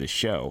listen to the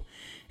show.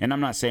 And I'm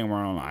not saying we're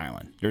on an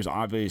island. There's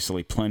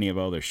obviously plenty of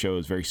other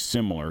shows very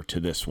similar to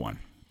this one.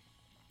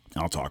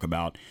 I'll talk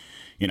about,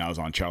 I was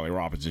on Charlie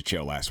Robbins'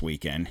 show last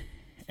weekend,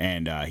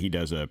 and he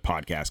does a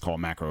podcast called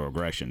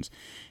Macroaggressions,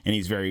 and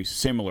he's very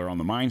similar on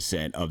the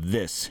mindset of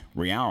this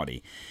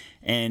reality.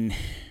 And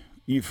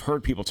you've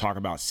heard people talk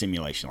about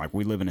simulation, like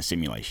we live in a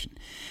simulation.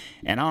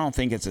 And I don't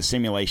think it's a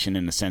simulation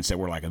in the sense that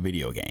we're like a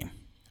video game.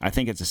 I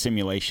think it's a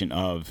simulation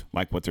of,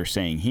 like what they're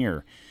saying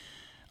here,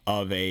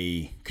 of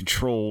a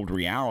controlled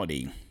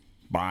reality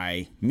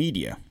by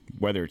media,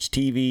 whether it's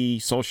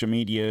TV, social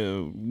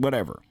media,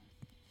 whatever,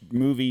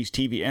 movies,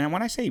 TV. And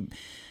when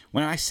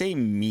I say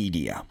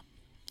media,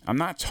 I'm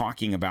not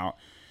talking about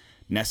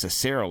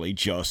necessarily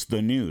just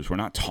the news. We're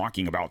not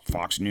talking about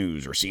Fox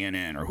News or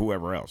CNN or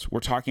whoever else. We're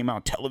talking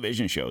about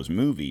television shows,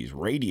 movies,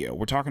 radio.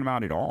 We're talking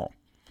about it all.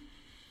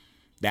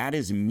 That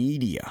is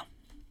media.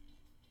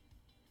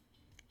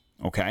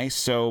 Okay,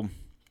 so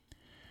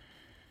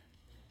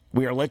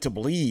we are led to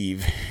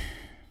believe,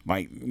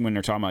 like when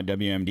they're talking about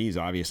WMDs,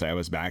 obviously I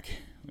was back,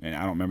 and I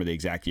don't remember the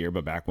exact year,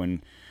 but back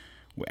when,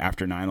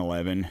 after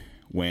 9/11,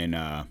 when,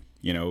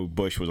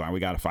 Bush was like,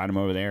 we got to fight them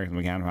over there,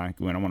 we don't want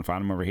to fight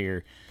them over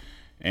here.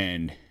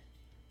 And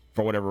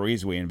for whatever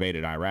reason, we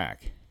invaded Iraq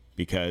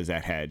because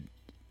that had,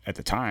 at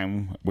the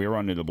time, we were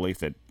under the belief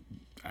that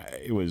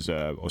it was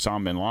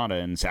Osama bin Laden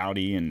and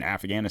Saudi and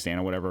Afghanistan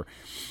or whatever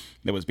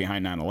that was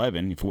behind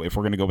 9/11. If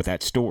we're going to go with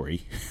that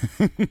story,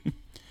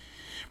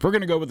 if we're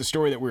going to go with the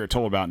story that we were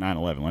told about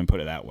 9/11, let me put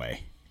it that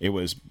way. It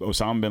was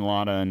Osama bin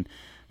Laden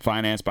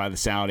financed by the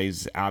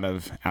Saudis out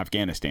of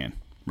Afghanistan,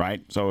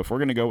 right? So if we're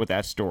going to go with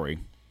that story,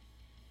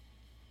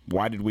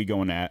 why did we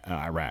go into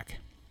Iraq?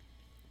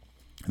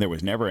 There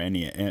was never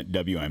any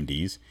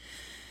WMDs,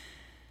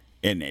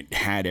 and it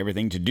had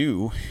everything to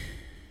do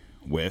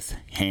with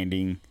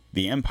handing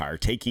the empire,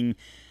 taking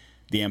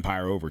the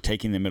empire over,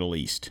 taking the Middle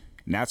East.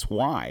 And that's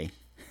why,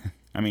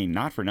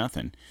 not for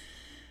nothing,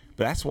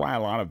 but that's why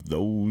a lot of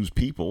those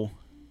people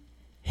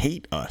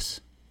hate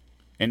us.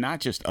 And not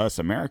just us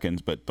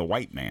Americans, but the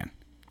white man,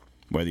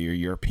 whether you're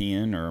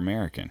European or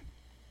American.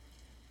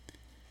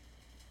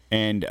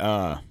 And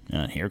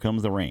here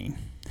comes the rain.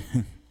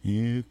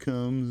 Here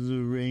comes the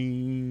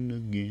rain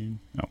again.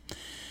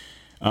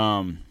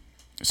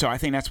 So I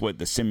think that's what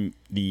the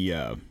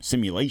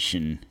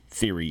simulation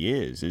theory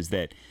is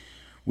that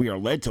we are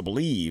led to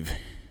believe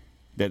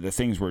that the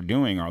things we're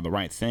doing are the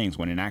right things,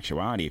 when in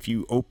actuality, if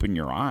you open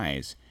your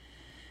eyes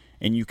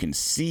and you can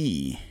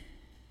see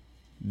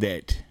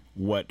that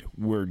what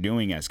we're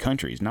doing as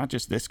countries, not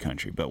just this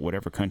country, but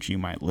whatever country you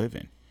might live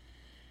in,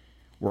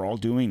 we're all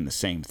doing the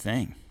same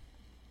thing.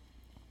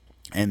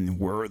 And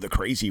we're the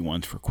crazy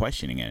ones for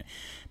questioning it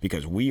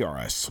because we are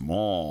a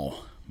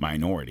small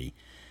minority.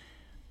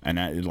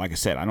 And like I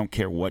said, I don't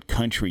care what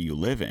country you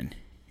live in.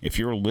 If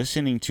you're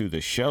listening to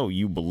the show,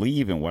 you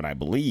believe in what I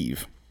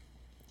believe.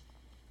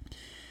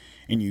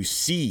 And you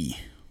see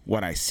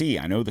what I see.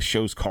 I know the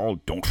show's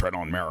called Don't Tread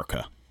on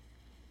America.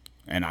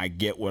 And I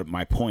get what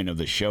my point of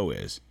the show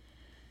is.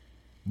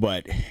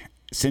 But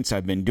since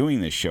I've been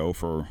doing this show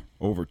for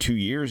over 2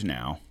 years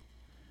now,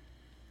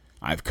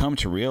 I've come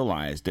to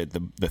realize that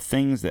the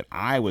things that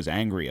I was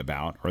angry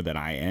about, or that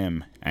I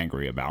am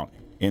angry about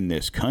in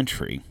this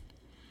country,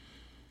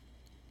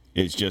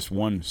 is just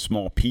one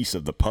small piece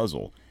of the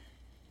puzzle.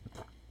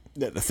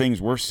 That the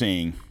things we're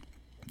seeing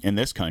in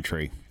this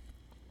country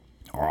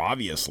are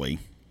obviously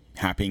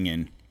happening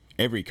in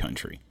every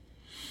country.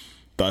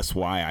 Thus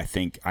why I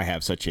think I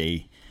have such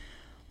a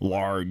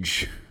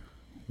large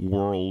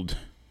world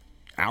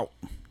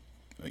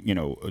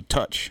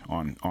touch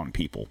on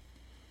people.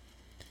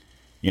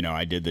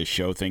 I did this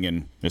show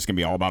thinking it's going to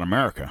be all about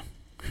America.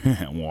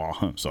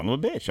 Well, son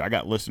of a bitch, I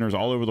got listeners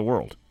all over the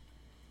world.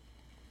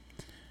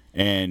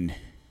 And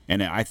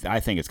I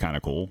think it's kind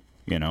of cool,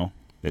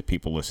 that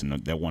people listen,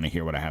 that want to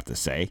hear what I have to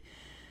say.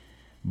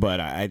 But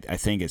I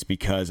think it's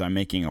because I'm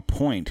making a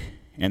point,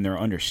 and they're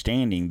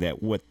understanding that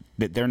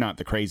they're not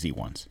the crazy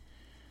ones.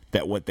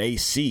 That what they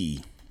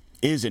see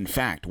is, in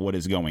fact, what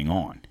is going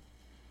on.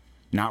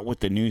 Not what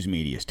the news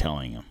media is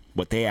telling them.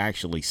 What they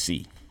actually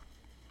see.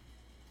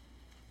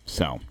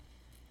 So,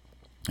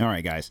 all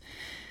right, guys.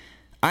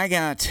 I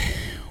got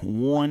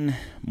one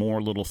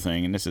more little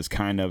thing, and this is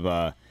kind of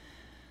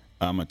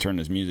I'm going to turn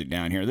this music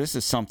down here. This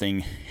is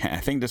something, I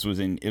think it was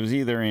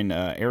either in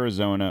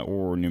Arizona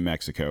or New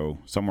Mexico,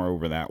 somewhere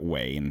over that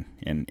way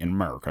in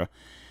America.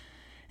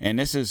 And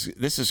this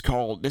is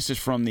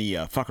from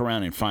the Fuck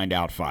Around and Find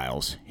Out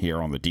files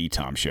here on the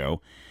D-Tom Show.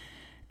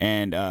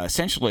 And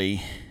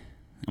essentially,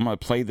 I'm going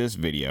to play this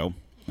video.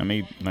 Let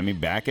me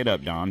back it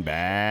up, Don.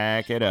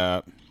 Back it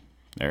up.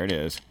 There it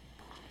is.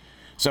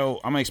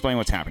 So I'm going to explain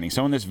what's happening.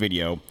 So in this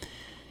video,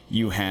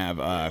 you have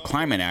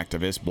climate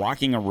activists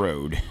blocking a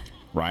road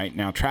right?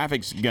 Now,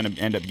 traffic's going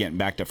to end up getting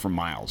backed up for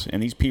miles,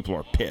 and these people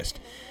are pissed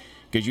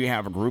because you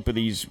have a group of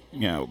these,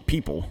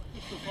 people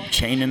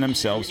chaining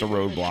themselves to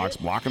roadblocks,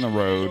 blocking the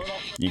road.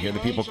 You hear the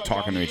people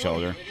talking to each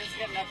other.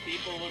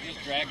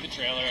 Drag the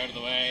trailer out of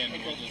the way, and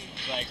we'll just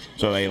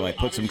So they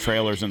put some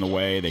trailers in the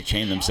way. They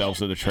chain themselves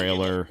to the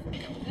trailer.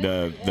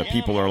 The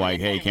people are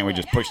like, hey, can't we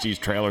just push these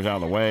trailers out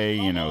of the way?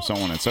 So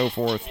on and so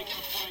forth.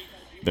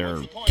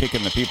 They're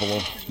kicking the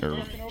people.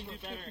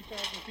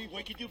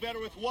 We could do better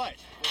with what?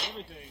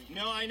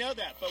 No, I know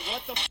that, but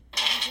what the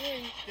are you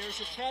doing? There's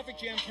a traffic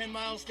jam 10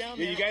 miles down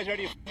there. You guys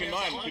already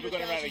mind. People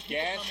going to run out of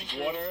gas,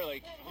 water,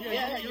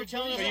 Yeah, you're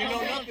telling us. So you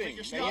know nothing.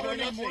 You're You know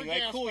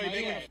nothing. Cool, you're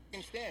making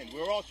a stand.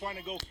 We're all trying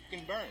to go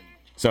burn.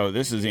 So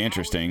this is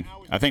interesting.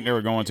 I think they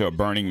were going to a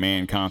Burning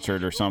Man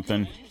concert or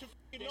something.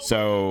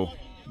 So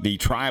the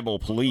tribal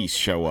police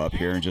show up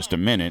here in just a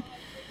minute,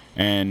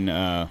 and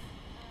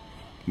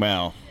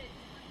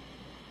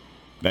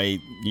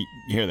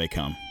here they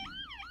come.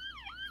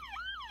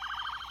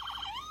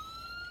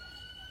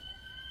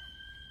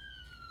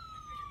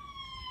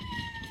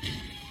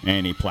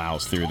 And he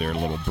plows through their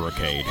little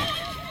blockade.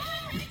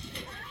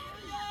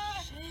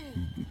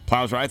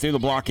 Plows right through the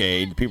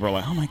blockade. People are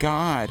like, oh my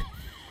God.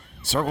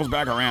 Circles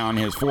back around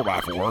his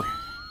 4x4.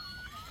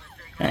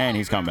 And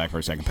he's coming back for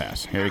a second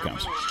pass. Here he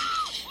comes.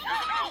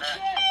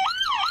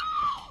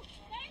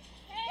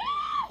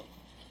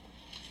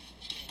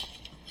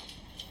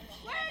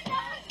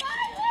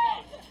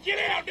 Get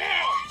out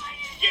now!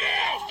 Get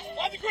out!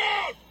 On the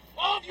ground!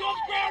 All of you on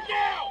the ground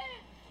now!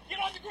 Get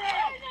on the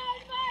ground!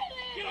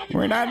 Get on the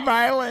We're not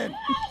violent.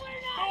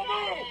 Don't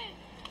move!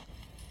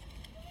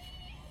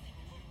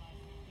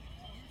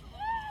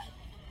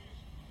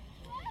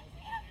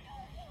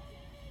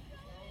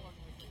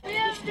 We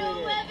have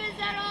no weapons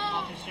at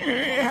all. We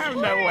have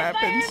no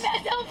weapons.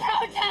 Environmental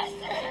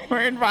protesters.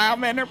 We're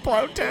environmental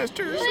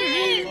protesters.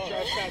 Please.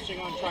 Trespassing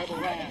on tribal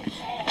lands.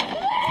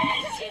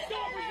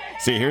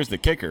 See, here's the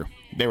kicker.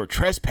 They were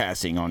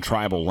trespassing on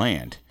tribal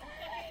land.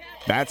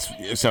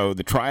 So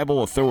the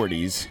tribal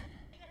authorities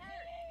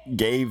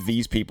gave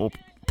these people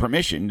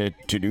permission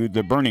to do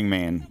the Burning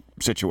Man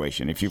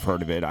situation, if you've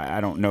heard of it. I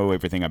don't know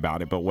everything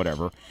about it, but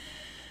whatever.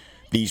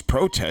 These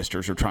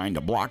protesters are trying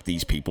to block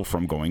these people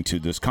from going to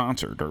this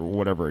concert or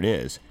whatever it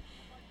is.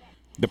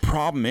 The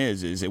problem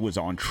is it was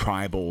on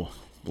tribal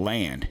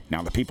land.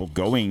 Now, the people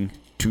going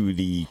to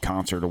the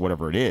concert or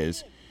whatever it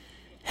is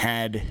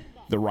had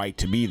the right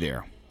to be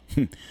there.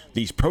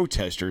 These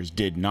protesters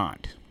did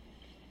not.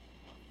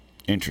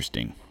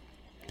 Interesting.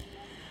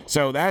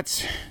 So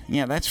that's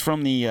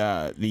from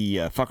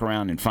the fuck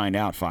around and find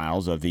out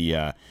files of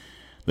the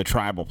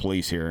tribal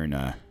police here in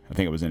I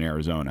think it was in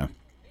Arizona.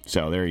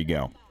 So there you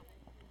go.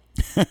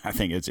 I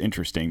think it's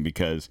interesting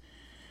because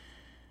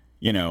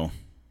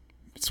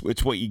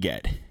it's what you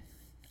get.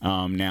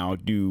 Now,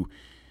 do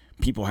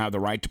people have the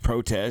right to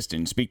protest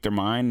and speak their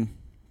mind?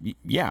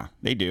 Yeah,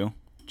 they do.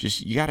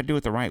 Just you got to do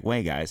it the right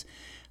way, guys.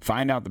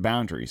 Find out the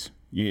boundaries.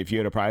 If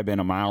you had probably been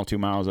a mile, 2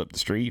 miles up the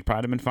street, you'd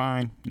probably been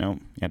fine. No,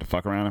 you had to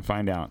fuck around and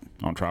find out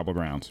on tribal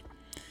grounds.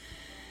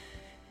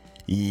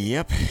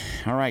 Yep.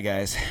 All right,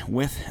 guys.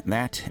 With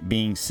that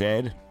being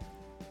said,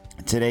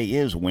 today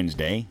is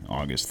Wednesday,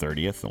 August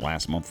 30th, the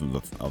last month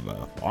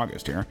of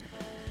August here.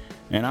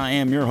 And I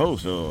am your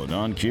host,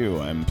 Don Q.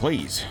 And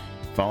please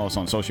follow us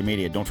on social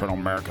media. Don't Tread on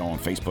America on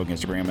Facebook,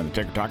 Instagram, and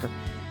the TikToker.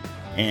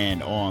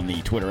 And on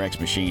the Twitter X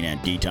machine at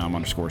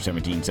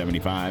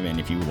DTom_1775. And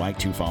if you would like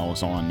to follow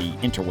us on the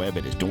interweb,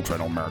 it is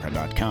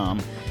don'ttreadonamerica.com.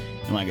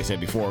 And like I said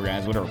before,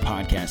 guys, whatever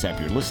podcast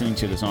app you're listening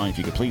to this on, if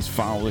you could please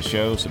follow the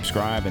show,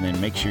 subscribe, and then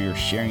make sure you're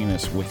sharing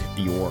this with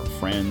your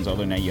friends.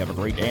 Other than that, you have a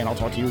great day, and I'll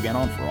talk to you again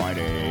on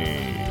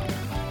Friday.